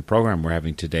 Considering the program we're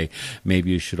having today, maybe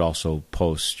you should also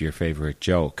post your favorite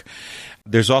joke.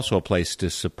 There's also a place to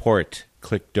support.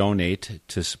 Click Donate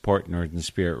to support Northern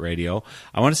Spirit Radio.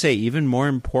 I want to say even more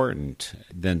important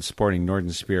than supporting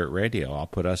Northern Spirit Radio, I'll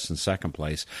put us in second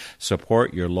place,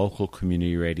 support your local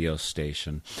community radio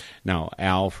station. Now,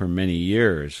 Al, for many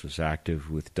years, was active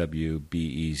with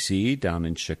WBEZ down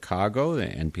in Chicago, the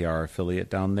NPR affiliate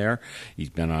down there.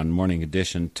 He's been on Morning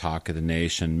Edition, Talk of the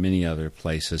Nation, many other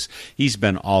places. He's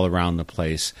been all around the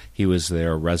place. He was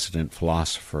their resident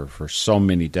philosopher for so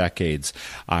many decades.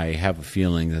 I have a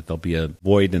feeling that there'll be a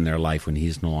void in their life when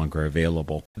he's no longer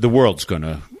available. The world's going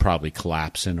to probably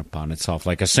collapse in upon itself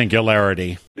like a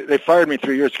singularity. They fired me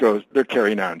 3 years ago. They're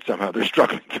carrying on somehow. They're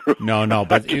struggling through. No,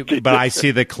 but I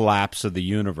see the collapse of the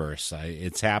universe.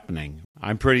 It's happening.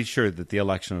 I'm pretty sure that the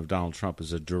election of Donald Trump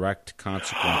is a direct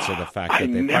consequence of the fact that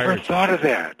they fired him. I never thought of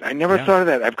that. Thought of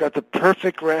that. I've got the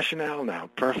perfect rationale now.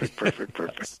 Perfect.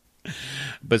 Yes.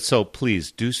 But so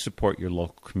please do support your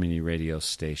local community radio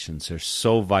stations. They're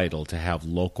so vital to have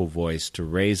local voice, to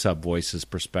raise up voices,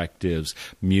 perspectives,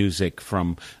 music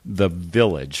from the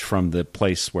village, from the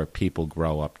place where people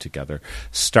grow up together.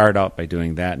 Start out by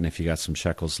doing that, and if you got some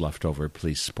shekels left over,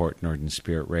 please support Northern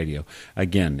Spirit Radio.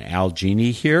 Again, Al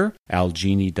Genie here,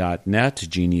 algenie.net.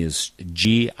 Genie is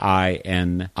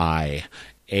G-I-N-I.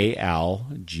 algini.net.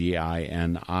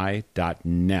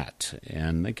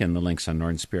 And again, the link's on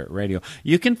Northern Spirit Radio.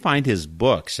 You can find his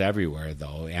books everywhere,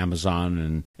 though, Amazon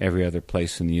and every other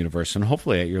place in the universe, and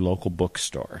hopefully at your local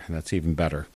bookstore. That's even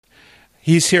better.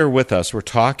 He's here with us. We're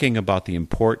talking about the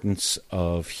importance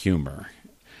of humor.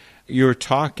 You were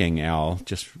talking, Al,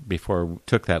 just before we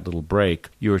took that little break,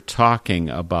 you were talking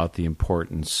about the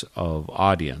importance of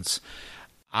audience.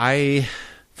 I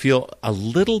feel a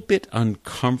little bit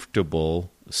uncomfortable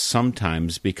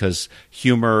sometimes because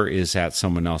humor is at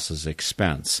someone else's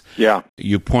expense. Yeah.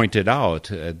 You pointed out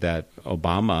that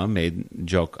Obama made a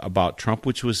joke about Trump,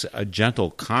 which was a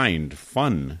gentle, kind,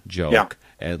 fun joke,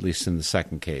 at least in the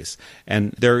second case.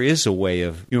 And there is a way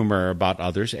of humor about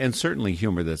others, and certainly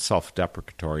humor that's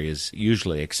self-deprecatory is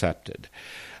usually accepted.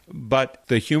 But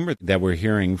the humor that we're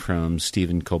hearing from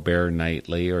Stephen Colbert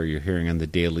nightly, or you're hearing on The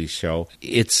Daily Show,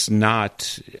 it's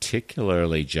not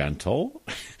particularly gentle,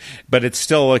 but it's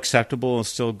still acceptable and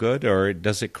still good, or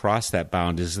does it cross that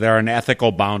bound? Is there an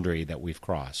ethical boundary that we've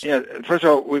crossed? Yeah, first of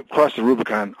all, we crossed the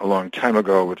Rubicon a long time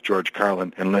ago with George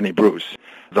Carlin and Lenny Bruce.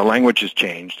 The language has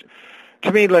changed.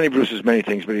 To me, Lenny Bruce is many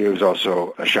things, but he was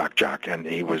also a shock jock, and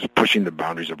he was pushing the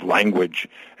boundaries of language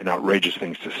and outrageous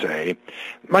things to say,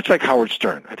 much like Howard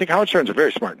Stern. I think Howard Stern's a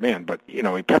very smart man, but, he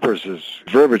peppers his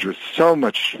verbiage with so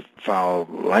much foul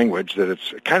language that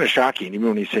it's kind of shocking, even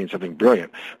when he's saying something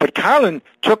brilliant. But Carlin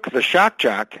took the shock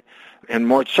jock and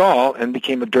Mort Saul and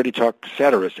became a dirty talk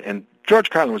satirist, and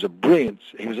George Carlin was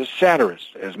he was a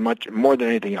satirist more than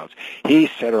anything else. He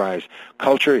satirized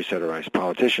culture, he satirized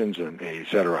politicians, and he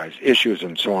satirized issues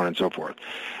and so on and so forth.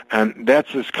 And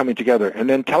that's this coming together. And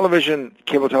then television,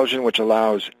 cable television, which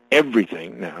allows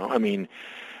everything now. I mean,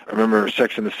 I remember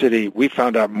Sex and the City, we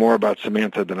found out more about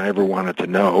Samantha than I ever wanted to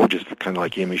know, just kind of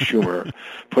like Amy Schumer,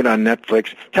 put on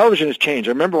Netflix. Television has changed.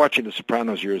 I remember watching The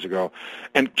Sopranos years ago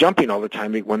and jumping all the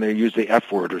time when they used the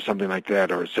F word or something like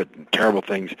that, or said terrible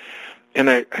things. And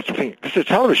I think, this is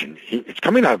television. It's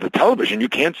coming out of the television. You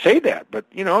can't say that. But,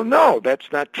 no,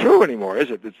 that's not true anymore, is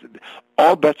it?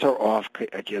 All bets are off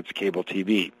against cable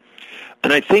TV.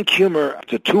 And I think humor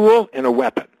is a tool and a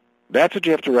weapon. That's what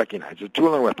you have to recognize, a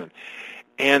tool and a weapon.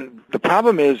 And the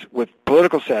problem is, with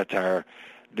political satire,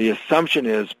 the assumption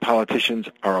is politicians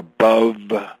are above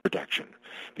protection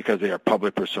because they are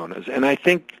public personas. And I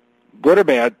think, good or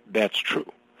bad, that's true.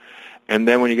 And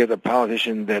then when you get the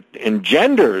politician that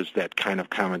engenders that kind of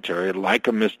commentary, like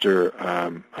a Mr.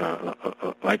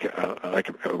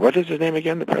 What is his name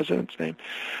again? The president's name.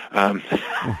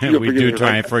 We do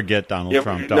try and forget Donald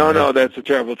Trump. No, that's a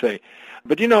terrible thing.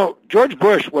 But George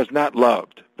Bush was not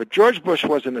loved, but George Bush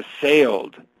wasn't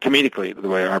assailed comedically the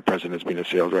way our president is being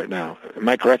assailed right now. Am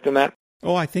I correct in that?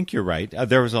 Oh, I think you're right.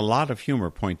 There was a lot of humor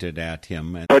pointed at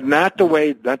him. But not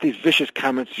these vicious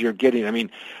comments you're getting. I mean,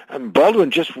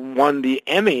 Baldwin just won the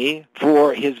Emmy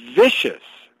for his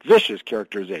vicious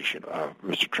characterization of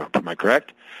Mr. Trump. Am I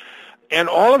correct? And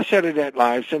all of Saturday Night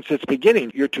Live, since its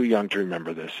beginning, you're too young to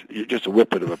remember this. You're just a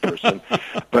whippet of a person.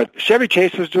 But Chevy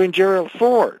Chase was doing Gerald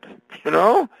Ford, you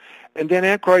know? And Dan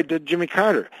Aykroyd did Jimmy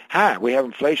Carter. Hi, we have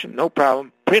inflation. No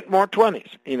problem. Print more 20s.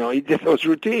 You know, he did those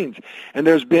routines. And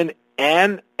there's been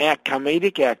an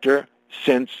comedic actor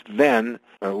since then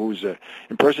who's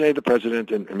impersonated the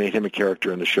president and made him a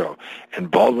character in the show.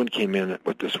 And Baldwin came in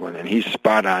with this one, and he's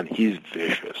spot on. He's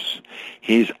vicious.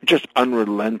 He's just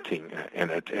unrelenting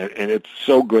in it, and it's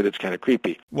so good it's kind of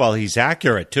creepy. Well, he's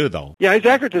accurate, too, though. Yeah, he's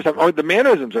accurate to something. Oh, the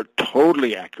mannerisms are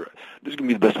totally accurate. This is going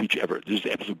to be the best speech ever. This is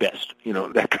the absolute best. You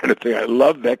know, that kind of thing. I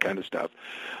love that kind of stuff.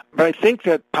 But I think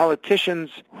that politicians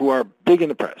who are big in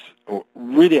the press, or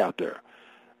really out there,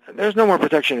 there's no more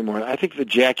protection anymore. I think the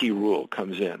Jackie rule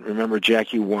comes in. Remember,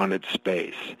 Jackie wanted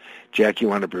space. Jackie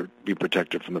wanted to be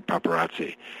protected from the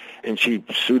paparazzi. And she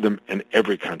sued them in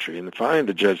every country. And finally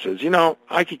the judge says, you know,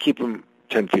 I could keep them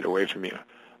 10 feet away from you.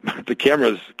 But the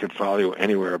cameras could follow you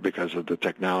anywhere because of the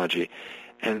technology.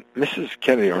 And Mrs.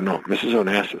 Kennedy, or no, Mrs.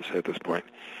 Onassis at this point,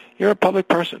 you're a public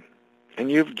person. And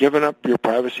you've given up your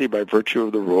privacy by virtue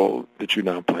of the role that you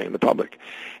now play in the public.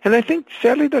 And I think,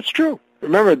 sadly, that's true.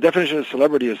 Remember, the definition of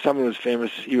celebrity is someone who's famous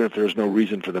even if there's no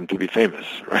reason for them to be famous,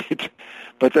 right?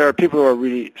 But there are people who are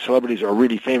really, celebrities are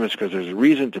really famous because there's a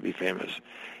reason to be famous.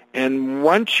 And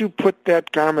once you put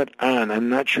that garment on, I'm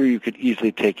not sure you could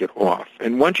easily take it off.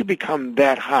 And once you become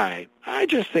that high, I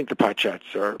just think the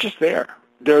potshots are just there.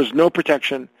 There's no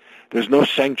protection. There's no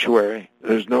sanctuary.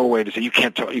 There's no way to say, you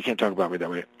can't talk about me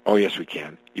that way. Oh, yes, we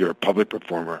can. You're a public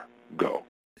performer. Go.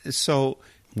 So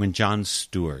when Jon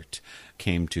Stewart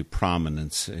came to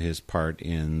prominence, his part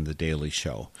in The Daily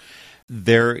Show,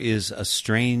 there is a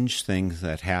strange thing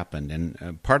that happened.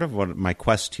 And part of what my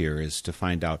quest here is to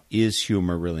find out, is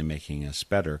humor really making us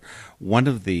better? One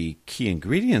of the key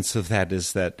ingredients of that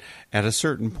is that at a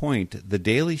certain point, The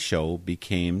Daily Show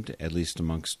became, at least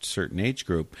amongst a certain age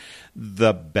group,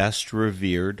 the best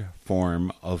revered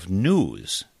form of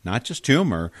news. Not just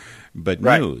humor, but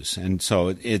right. News. And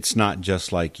so it's not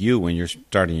just like you when you're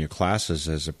starting your classes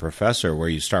as a professor where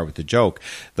you start with a joke.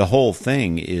 The whole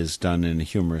thing is done in a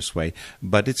humorous way,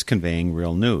 but it's conveying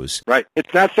real news. Right.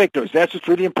 It's not fake news. That's what's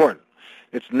really important.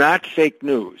 It's not fake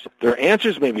news. Their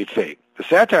answers may be fake. The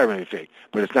satire may be fake,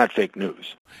 but it's not fake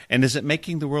news. And is it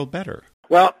making the world better?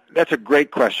 Well, that's a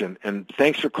great question, and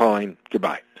thanks for calling.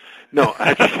 Goodbye. No,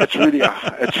 I think that's really a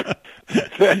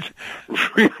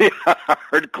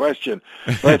hard question,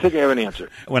 but I think I have an answer.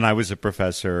 When I was a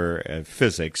professor of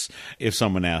physics, if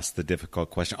someone asked the difficult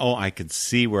question, I could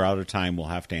see we're out of time, we'll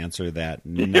have to answer that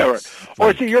next. Yeah, right.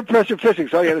 Or see, you're a professor of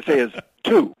physics, all you have to say is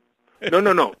 2.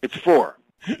 No, it's 4.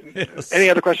 Yes. Any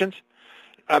other questions?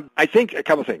 I think a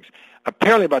couple things.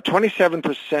 Apparently about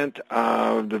 27%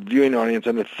 of the viewing audience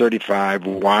under 35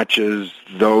 watches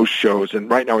those shows. And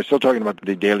right now we're still talking about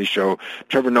The Daily Show.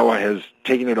 Trevor Noah has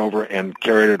taken it over and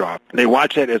carried it off. They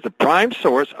watch that as the prime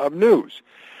source of news.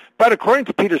 But according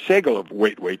to Peter Sagal of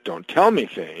Wait, Don't Tell Me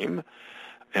fame,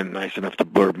 and nice enough to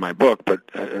blurb my book, but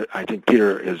I think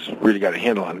Peter has really got a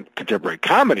handle on contemporary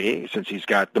comedy since he's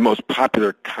got the most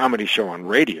popular comedy show on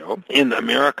radio in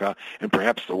America and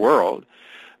perhaps the world.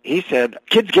 He said,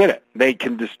 kids get it. They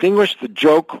can distinguish the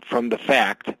joke from the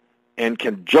fact and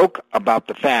can joke about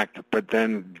the fact, but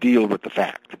then deal with the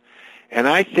fact. And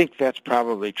I think that's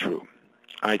probably true.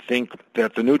 I think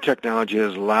that the new technology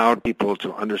has allowed people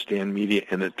to understand media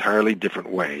in an entirely different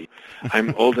way.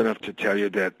 I'm old enough to tell you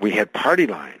that we had party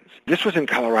lines. This was in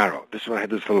Colorado. This is when I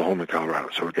had this little home in Colorado.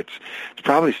 So it's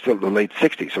probably still the late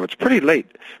 60s, so it's pretty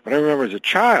late. But I remember as a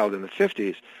child in the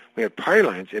 50s, we had party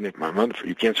lines, and my mother,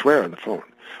 you can't swear on the phone.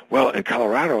 Well, in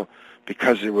Colorado,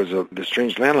 because it was the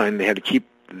strange landline, they had to keep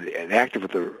it active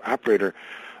with the operator.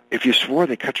 If you swore,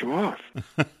 they cut you off.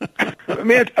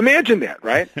 Imagine that,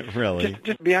 right? Really?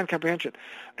 Just beyond comprehension.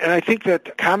 And I think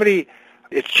that comedy,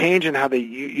 it's changing how they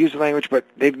use the language, but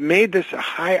they've made this a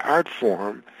high art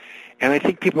form, and I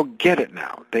think people get it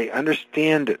now. They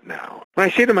understand it now. When I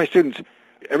say to my students,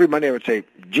 every Monday I would say,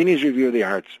 Jeannie's Review of the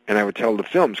Arts, and I would tell the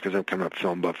films, because I'm kind of a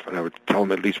film buff, and I would tell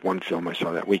them at least one film I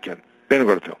saw that weekend. They don't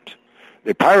go to films.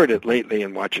 They pirate it lately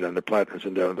and watch it on the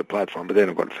platform, but they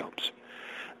don't go to films.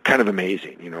 Kind of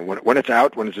amazing, you know. When it's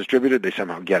out, when it's distributed, they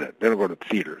somehow get it. They don't go to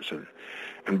theaters.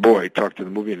 And boy, talk to the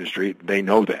movie industry, they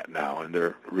know that now, and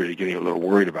they're really getting a little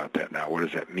worried about that now. What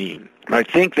does that mean? But I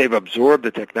think they've absorbed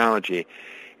the technology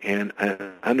and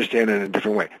understand it in a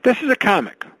different way. This is a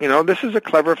comic. You know, this is a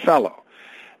clever fellow.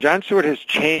 Jon Stewart has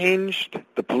changed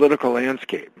the political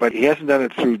landscape, but he hasn't done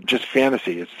it through just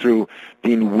fantasy. It's through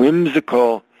being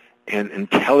whimsical and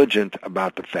intelligent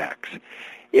about the facts.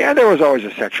 Yeah, there was always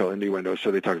a sexual innuendo,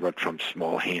 so they talked about Trump's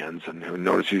small hands and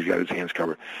notice he's got his hands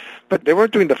covered. But they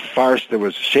weren't doing the farce that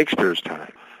was Shakespeare's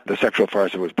time, the sexual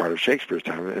farce that was part of Shakespeare's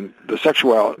time. And the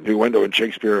sexual innuendo in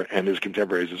Shakespeare and his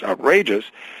contemporaries is outrageous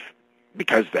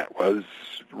because that was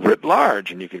writ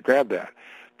large, and you could grab that.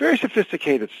 Very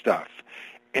sophisticated stuff.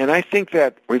 And I think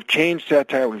that we've changed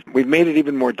satire. We've made it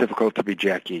even more difficult to be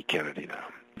Jackie Kennedy now.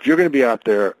 If you're going to be out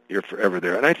there, you're forever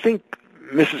there. And I think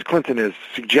Mrs. Clinton has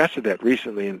suggested that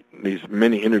recently in these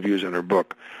many interviews in her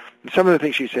book. And some of the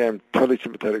things she said I'm totally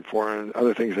sympathetic for, and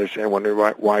other things I say I wonder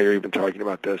why you're even talking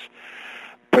about this.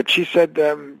 But she said,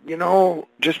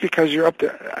 just because you're up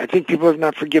there, I think people have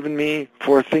not forgiven me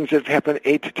for things that have happened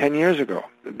 8 to 10 years ago.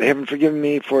 They haven't forgiven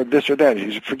me for this or that.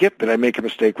 She said, forget that I make a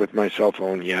mistake with my cell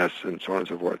phone, yes, and so on and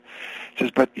so forth. She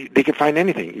says, but they can find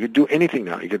anything. You could do anything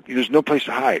now. There's no place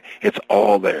to hide. It's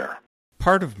all there.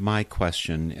 Part of my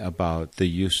question about the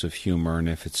use of humor and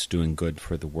if it's doing good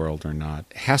for the world or not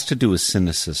has to do with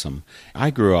cynicism.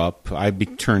 I grew up, I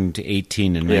turned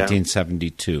 18 in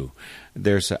 1972.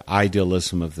 There's an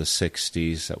idealism of the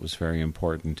 60s that was very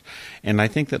important. And I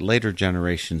think that later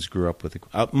generations grew up with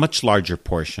a much larger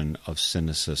portion of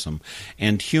cynicism.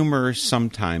 And humor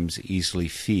sometimes easily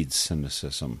feeds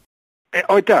cynicism.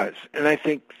 Oh, it does. And I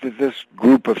think that this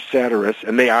group of satirists,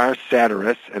 and they are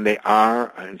satirists, and they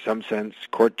are, in some sense,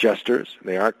 court jesters.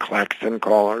 They are klaxon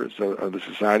callers of the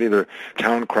society. They're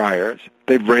town criers.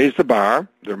 They've raised the bar.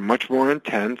 They're much more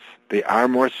intense. They are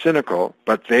more cynical.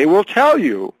 But they will tell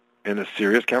you in a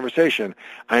serious conversation,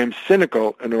 I am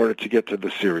cynical in order to get to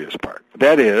the serious part.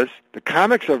 That is, the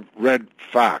comics of Red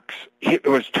Fox, it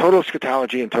was total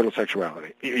scatology and total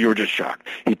sexuality. You were just shocked.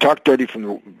 He talked dirty from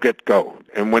the get-go,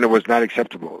 and when it was not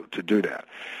acceptable to do that.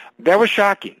 That was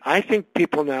shocking. I think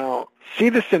people now see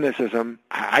the cynicism.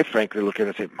 I frankly look at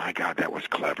it and say, my God, that was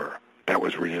clever. That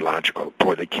was really logical.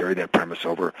 Boy, they carried that premise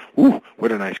over. Ooh,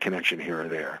 what a nice connection here or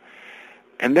there.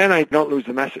 And then I don't lose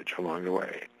the message along the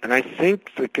way. And I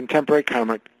think the contemporary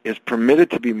comic is permitted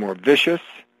to be more vicious,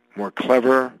 more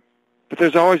clever, but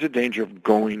there's always a danger of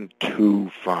going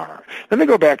too far. Let me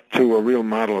go back to a real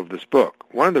model of this book.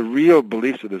 One of the real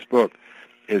beliefs of this book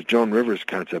is Joan Rivers'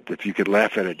 concept, if you could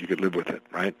laugh at it, you could live with it,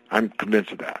 right? I'm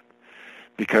convinced of that.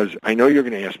 Because I know you're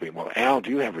going to ask me, well, Al,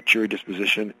 do you have a cheery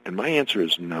disposition? And my answer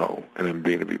is no, and I'm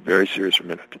being to be very serious for a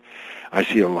minute. I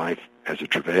see a life as a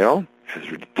travail, as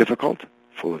really difficult,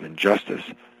 full of injustice,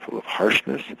 full of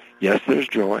harshness. Yes, there's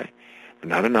joy, but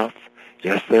not enough.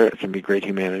 Yes, there can be great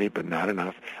humanity, but not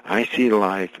enough. I see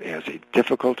life as a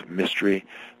difficult mystery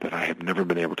that I have never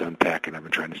been able to unpack, and I've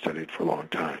been trying to study it for a long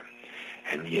time.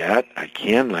 And yet, I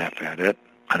can laugh at it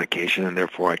on occasion, and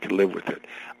therefore I can live with it.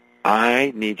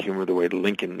 I need humor the way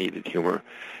Lincoln needed humor,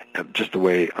 just the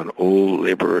way an old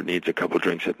laborer needs a couple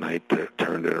drinks at night to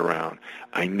turn it around.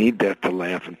 I need that to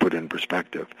laugh and put in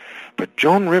perspective. But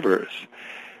Joan Rivers,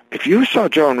 if you saw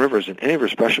Joan Rivers in any of her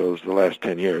specials the last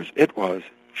 10 years, it was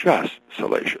just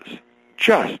salacious,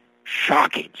 just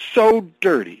shocking, so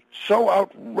dirty, so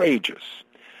outrageous.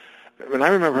 When I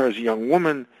remember her as a young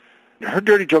woman, her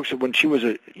dirty jokes when she was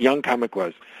a young comic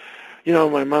was,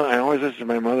 my mother, I always listened to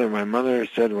my mother. My mother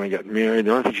said when I got married,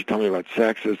 the only thing she told me about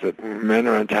sex is that men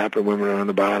are on top and women are on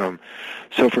the bottom.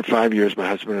 So for 5 years, my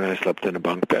husband and I slept in a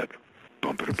bunk bed.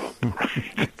 Bump-a-bump,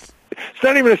 right? It's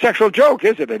not even a sexual joke,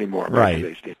 is it, anymore?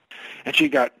 Right. And she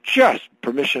got just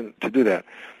permission to do that.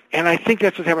 And I think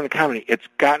that's what's happening in comedy. It's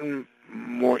gotten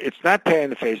more, it's not pay in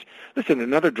the face. Listen,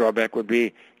 another drawback would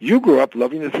be you grew up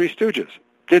loving the Three Stooges,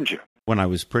 didn't you? When I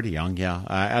was pretty young, yeah.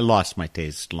 I lost my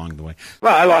taste along the way.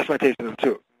 Well, I lost my taste in them,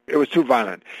 too. It was too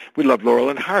violent. We loved Laurel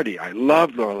and Hardy. I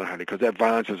loved Laurel and Hardy because that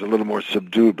violence was a little more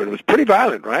subdued, but it was pretty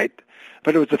violent, right?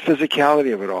 But it was the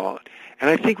physicality of it all. And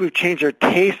I think we've changed our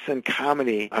tastes in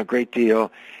comedy a great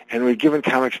deal, and we've given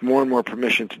comics more and more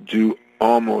permission to do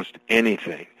almost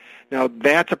anything. Now,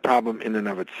 that's a problem in and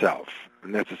of itself,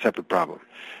 and that's a separate problem.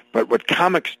 But what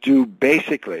comics do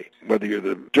basically, whether you're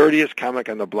the dirtiest comic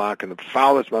on the block and the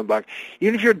foulest on the block,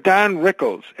 even if you're Don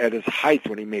Rickles at his height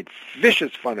when he made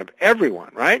vicious fun of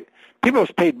everyone, right? People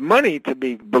paid money to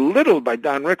be belittled by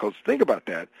Don Rickles. Think about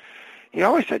that. He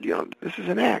always said, this is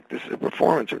an act. This is a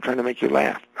performance. I'm trying to make you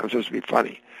laugh. I'm supposed to be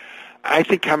funny. I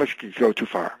think comics could go too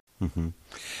far. Mm-hmm.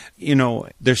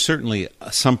 There's certainly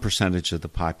some percentage of the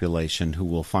population who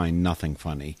will find nothing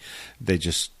funny. They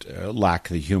just lack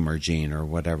the humor gene or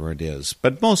whatever it is.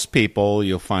 But most people,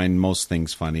 you'll find most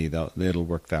things funny. It'll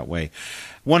work that way.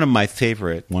 One of my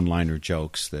favorite one-liner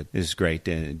jokes that is great.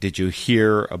 Did you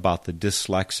hear about the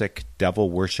dyslexic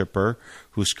devil worshiper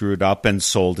who screwed up and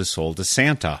sold his soul to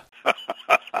Santa?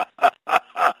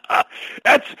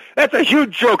 That's a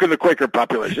huge joke in the Quaker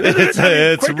population. Isn't it?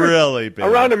 It's Quakers really big.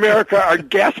 Around America are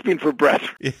gasping for breath.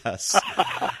 Yes.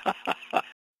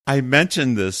 I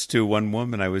mentioned this to one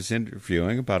woman I was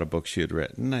interviewing about a book she had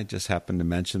written. I just happened to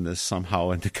mention this somehow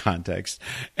in the context.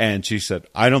 And she said,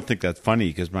 I don't think that's funny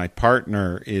because my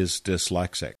partner is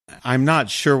dyslexic. I'm not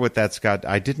sure what that's got.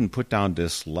 I didn't put down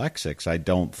dyslexics, I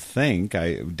don't think.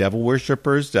 Devil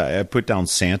worshippers, I put down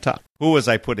Santa. Who was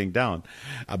I putting down?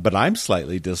 But I'm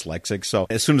slightly dyslexic. So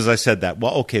as soon as I said that,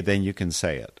 well, okay, then you can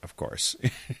say it, of course.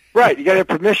 Right, you got to have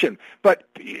permission. But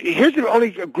here's the only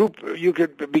group you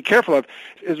could be careful of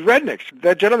is rednecks.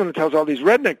 That gentleman that tells all these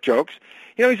redneck jokes,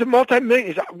 he's a multi-million,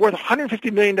 he's worth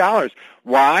 $150 million.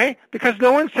 Why? Because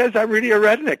no one says I'm really a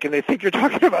redneck, and they think you're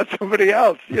talking about somebody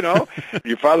else,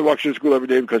 Your father walks to school every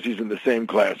day because he's in the same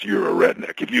class. You're a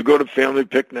redneck. If you go to family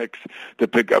picnics to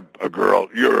pick up a girl,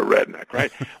 you're a redneck,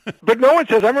 right? But no one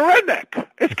says I'm a redneck.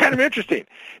 It's kind of interesting.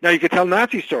 Now, you could tell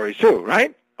Nazi stories, too,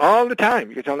 right? All the time.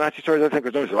 You can tell Nazi stories. I think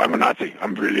no one says, I'm a Nazi.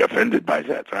 I'm really offended by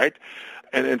that, right?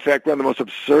 And in fact, one of the most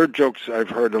absurd jokes I've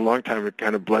heard in a long time, a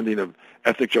kind of blending of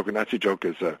ethnic joke and Nazi joke,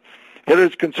 is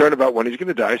Hitler's concerned about when he's going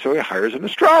to die, so he hires an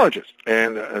astrologist.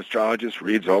 And an astrologist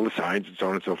reads all the signs and so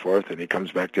on and so forth, and he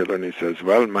comes back to Hitler and he says,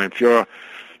 well, mein Führer,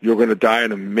 you're going to die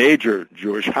on a major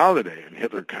Jewish holiday. And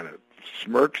Hitler kind of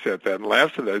smirks at that and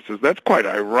laughs at that. He says, that's quite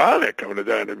ironic. I'm going to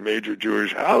die on a major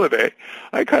Jewish holiday.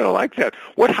 I kind of like that.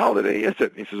 What holiday is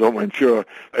it? And he says, oh, mein Führer,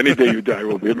 any day you die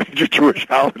will be a major Jewish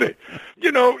holiday.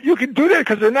 You can do that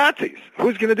because they're Nazis.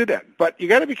 Who's going to do that? But you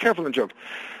got to be careful in jokes.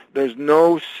 There's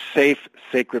no safe,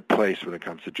 sacred place when it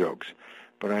comes to jokes.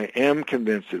 But I am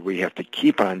convinced that we have to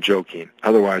keep on joking.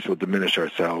 Otherwise, we'll diminish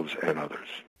ourselves and others.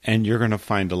 And you're going to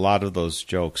find a lot of those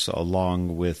jokes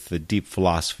along with the deep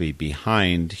philosophy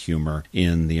behind humor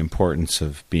in The Importance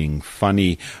of Being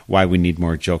Funny, Why We Need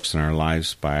More Jokes in Our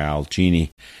Lives by Al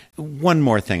Genie. One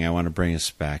more thing I want to bring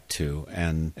us back to,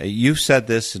 and you've said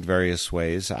this in various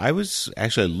ways. I was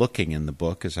actually looking in the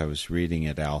book as I was reading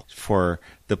it, Al, for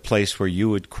the place where you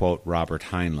would quote Robert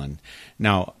Heinlein.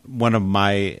 Now, one of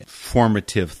my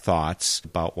formative thoughts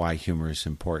about why humor is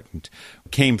important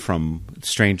came from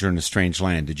Stranger in a Strange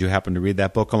Land. Did you happen to read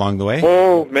that book along the way?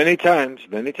 Oh, many times,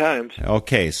 many times.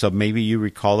 Okay, so maybe you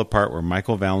recall the part where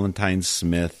Michael Valentine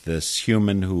Smith, this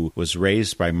human who was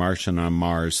raised by Martian on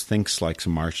Mars, thinks like a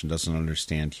Martian, doesn't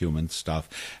understand human stuff.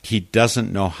 He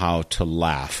doesn't know how to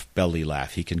laugh, belly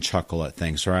laugh. He can chuckle at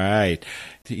things, right?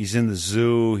 He's in the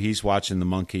zoo. He's watching the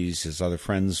monkeys. His other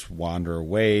friends wander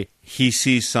away. He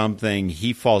sees something.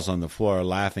 He falls on the floor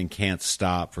laughing, can't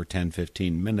stop for 10,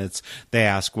 15 minutes. They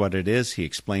ask what it is. He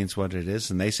explains what it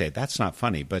is, and they say, that's not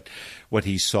funny. But what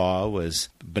he saw was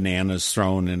bananas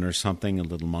thrown in or something. A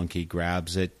little monkey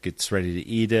grabs it, gets ready to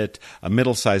eat it. A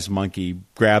middle-sized monkey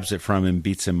grabs it from him,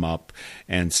 beats him up,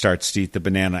 and starts to eat the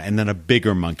banana. And then a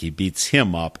bigger monkey beats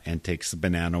him up and takes the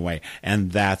banana away.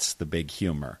 And that's the big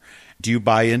humor. Do you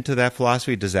buy into that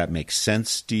philosophy? Does that make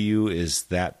sense to you? Is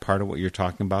that part of what you're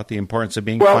talking about, the importance of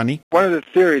being funny? One of the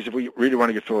theories, if we really want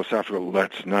to get philosophical,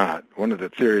 let's not. One of the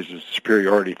theories is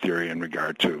superiority theory in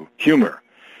regard to humor.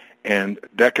 And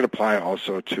that could apply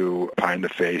also to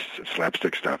pie-in-the-face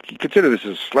slapstick stuff. You consider this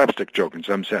as a slapstick joke in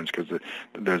some sense because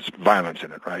there's violence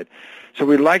in it, right? So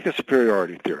we like the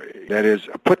superiority theory. That is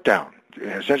a put-down.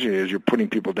 Essentially, as you're putting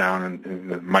people down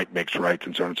and might makes right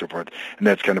and so on and so forth. And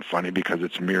that's kind of funny because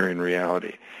it's mirroring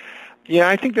reality. Yeah,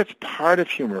 I think that's part of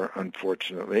humor,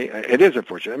 unfortunately. It is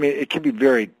unfortunate. I mean, it can be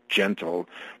very gentle.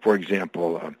 For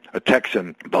example, a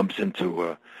Texan bumps into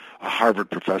a Harvard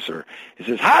professor. He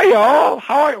says, hi, y'all.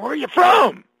 Where are you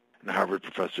from? And the Harvard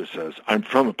professor says, I'm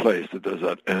from a place that does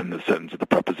not end the sentence of the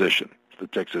preposition. The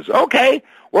Texan says, okay,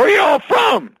 where are you all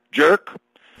from, jerk?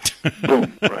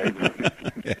 Boom, right?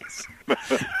 Yes.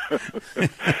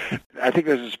 I think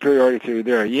there's a superiority theory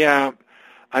there. Yeah,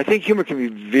 I think humor can be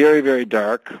very, very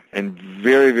dark and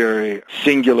very, very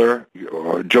singular,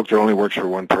 or a joke that only works for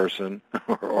one person,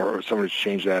 or somebody's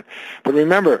changed that. But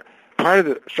remember, part of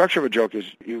the structure of a joke is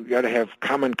you've got to have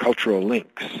common cultural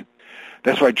links.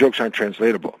 That's why jokes aren't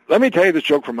translatable. Let me tell you this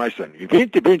joke from my son.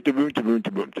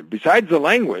 Besides the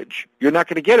language, you're not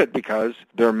going to get it because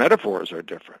their metaphors are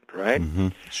different, right? Mm-hmm,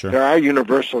 sure. There are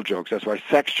universal jokes. That's why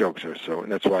sex jokes are so,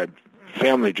 and that's why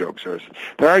family jokes are.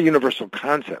 There are universal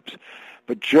concepts.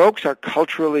 But jokes are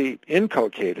culturally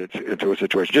inculcated into a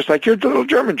situation, just like your little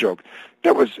German joke.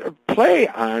 That was a play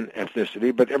on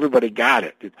ethnicity, but everybody got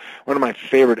it. One of my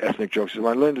favorite ethnic jokes is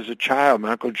when I learned as a child,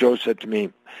 my Uncle Joe said to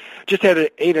me, just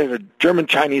ate at a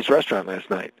German-Chinese restaurant last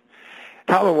night.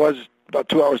 Problem was, about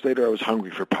 2 hours later, I was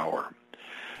hungry for power.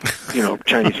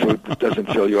 Chinese food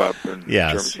doesn't fill you up. And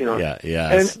yes, German,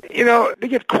 yes. And, they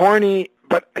get corny,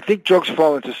 But I think jokes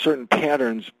fall into certain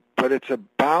patterns, but it's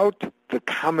about the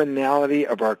commonality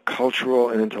of our cultural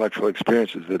and intellectual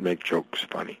experiences that make jokes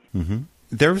funny. Mm-hmm.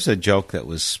 There was a joke that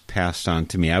was passed on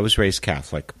to me. I was raised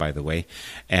Catholic, by the way.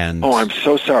 And oh, I'm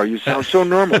so sorry. You sound so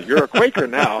normal. You're a Quaker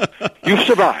now. You've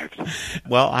survived.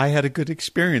 Well, I had a good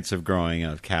experience of growing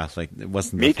up Catholic. It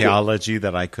wasn't Me the too. theology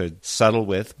that I could settle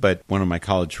with, but one of my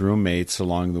college roommates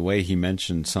along the way, he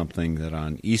mentioned something that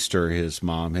on Easter his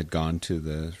mom had gone to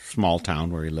the small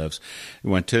town where he lives. He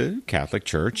went to Catholic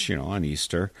church, on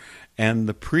Easter, and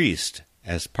the priest,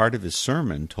 as part of his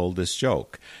sermon, told this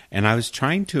joke. And I was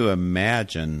trying to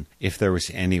imagine if there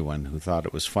was anyone who thought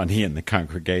it was funny in the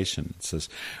congregation. It says,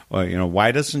 well,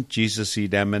 why doesn't Jesus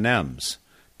eat M&Ms?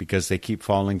 Because they keep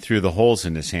falling through the holes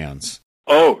in his hands.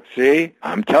 Oh, see?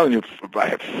 I'm telling you, I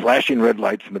have flashing red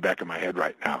lights in the back of my head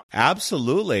right now.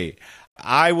 Absolutely.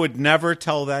 I would never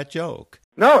tell that joke.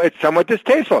 No, it's somewhat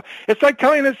distasteful. It's like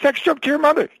telling a sex joke to your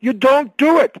mother. You don't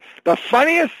do it. The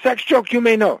funniest sex joke you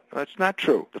may know. That's not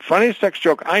true. The funniest sex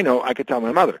joke I know, I could tell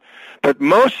my mother. But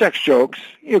most sex jokes,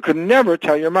 you could never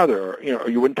tell your mother, or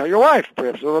you wouldn't tell your wife.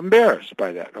 Perhaps you're embarrassed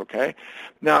by that, okay?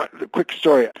 Now, the quick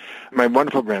story. My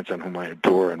wonderful grandson, whom I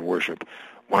adore and worship,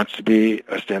 wants to be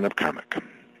a stand-up comic.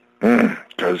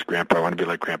 Because Grandpa, I want to be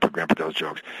like Grandpa. Grandpa tells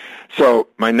jokes. So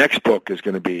my next book is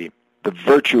going to be The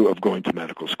Virtue of Going to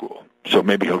Medical School. So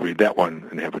maybe he'll read that one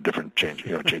and have a different change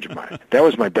of mind. That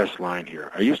was my best line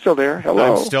here. Are you still there?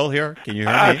 Hello? I'm still here. Can you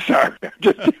hear me? Sorry.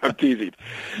 I'm teasing.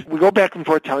 We go back and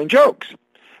forth telling jokes.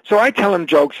 So I tell him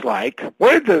jokes like,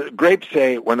 what did the grape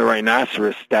say when the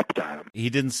rhinoceros stepped on him? He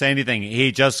didn't say anything.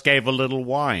 He just gave a little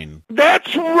whine.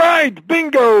 That's right.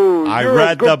 Bingo. I You're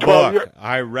read the book.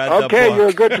 Okay, you're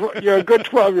a good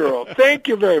 12-year-old. Thank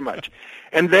you very much.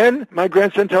 And then my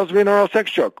grandson tells me an oral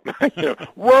sex joke.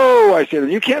 Whoa, I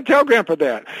said, you can't tell Grandpa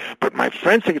that. But my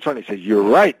friends think it's funny. He says, you're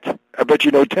right. I bet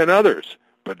you know 10 others.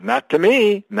 But not to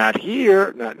me, not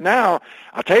here, not now.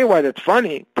 I'll tell you why that's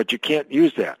funny, but you can't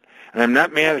use that. And I'm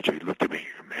not mad at you. He looked at me.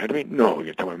 You're mad at me? No, you're going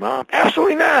to tell my mom?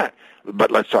 Absolutely not.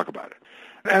 But let's talk about it.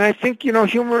 And I think,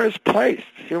 humor is placed.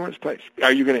 Humor is placed.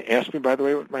 Are you going to ask me, by the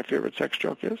way, what my favorite sex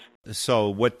joke is? So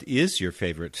what is your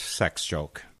favorite sex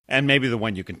joke? And maybe the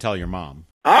one you can tell your mom.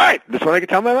 All right, this one I can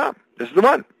tell my mom. This is the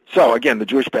one. So, again, the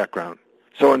Jewish background.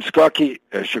 So in Skokie,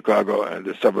 Chicago, and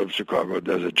the suburb of Chicago,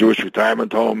 there's a Jewish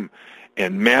retirement home,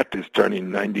 and Matt is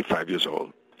turning 95 years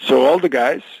old. So all the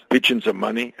guys pitch in some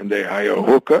money, and they hire a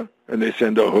hooker, and they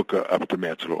send a hooker up to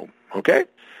Matt's room, okay?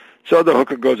 So the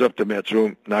hooker goes up to Matt's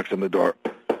room, knocks on the door.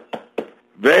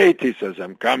 Wait, he says,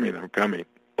 I'm coming.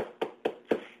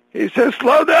 He says,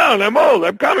 slow down, I'm old,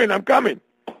 I'm coming.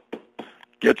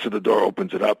 Gets to the door,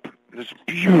 opens it up. This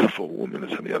beautiful woman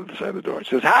is on the other side of the door.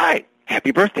 She says, hi, happy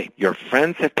birthday. Your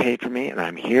friends have paid for me, and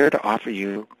I'm here to offer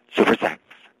you super sex.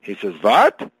 He says,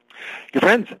 what? Your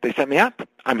friends, they set me up.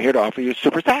 I'm here to offer you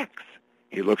super sex.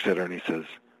 He looks at her and he says,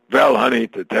 well, honey,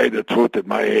 to tell you the truth, at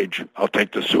my age, I'll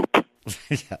take the soup.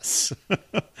 Yes.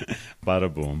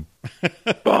 Bada boom.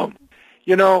 Boom.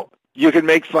 You can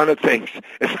make fun of things.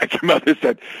 It's like your mother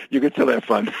said, you can still have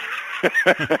fun.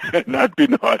 Not be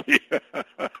naughty.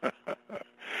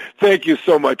 Thank you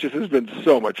so much. This has been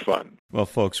so much fun. Well,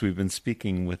 folks, we've been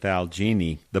speaking with Al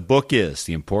Genie. The book is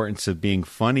The Importance of Being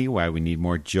Funny, Why We Need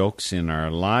More Jokes in Our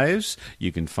Lives.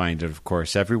 You can find it, of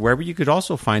course, everywhere, but you could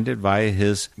also find it via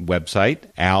his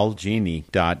website,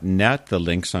 algenie.net. The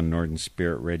link's on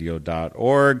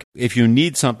northernspiritradio.org. If you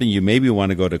need something, you maybe want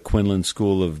to go to Quinlan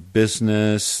School of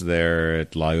Business. They're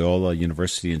at Loyola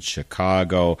University in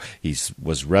Chicago. He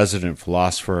was resident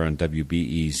philosopher on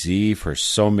WBEZ for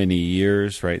so many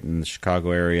years, right in the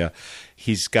Chicago area.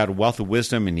 He's got a wealth of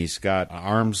wisdom, and he's got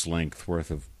arm's length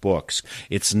worth of books.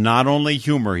 It's not only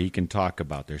humor he can talk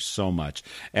about. There's so much.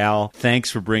 Al, thanks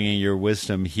for bringing your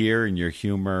wisdom here and your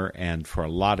humor, and for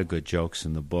a lot of good jokes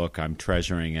in the book. I'm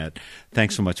treasuring it.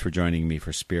 Thanks so much for joining me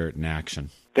for Spirit in Action.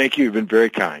 Thank you. You've been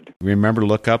very kind. Remember to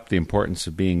look up The Importance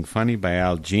of Being Funny by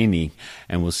Al Genie,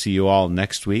 and we'll see you all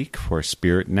next week for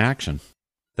Spirit in Action.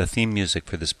 The theme music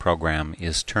for this program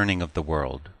is Turning of the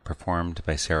World, performed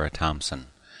by Sarah Thompson.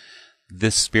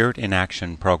 This Spirit in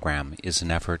Action program is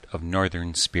an effort of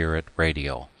Northern Spirit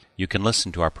Radio. You can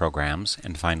listen to our programs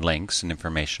and find links and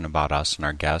information about us and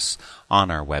our guests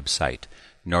on our website,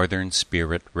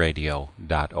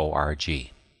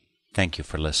 northernspiritradio.org. Thank you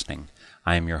for listening.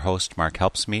 I am your host, Mark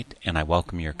Helpsmeet, and I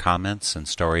welcome your comments and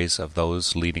stories of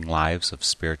those leading lives of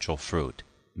spiritual fruit.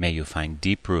 May you find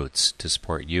deep roots to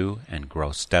support you and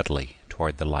grow steadily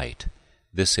toward the light.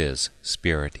 This is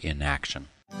Spirit in Action.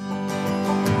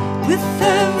 With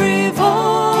every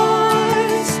voice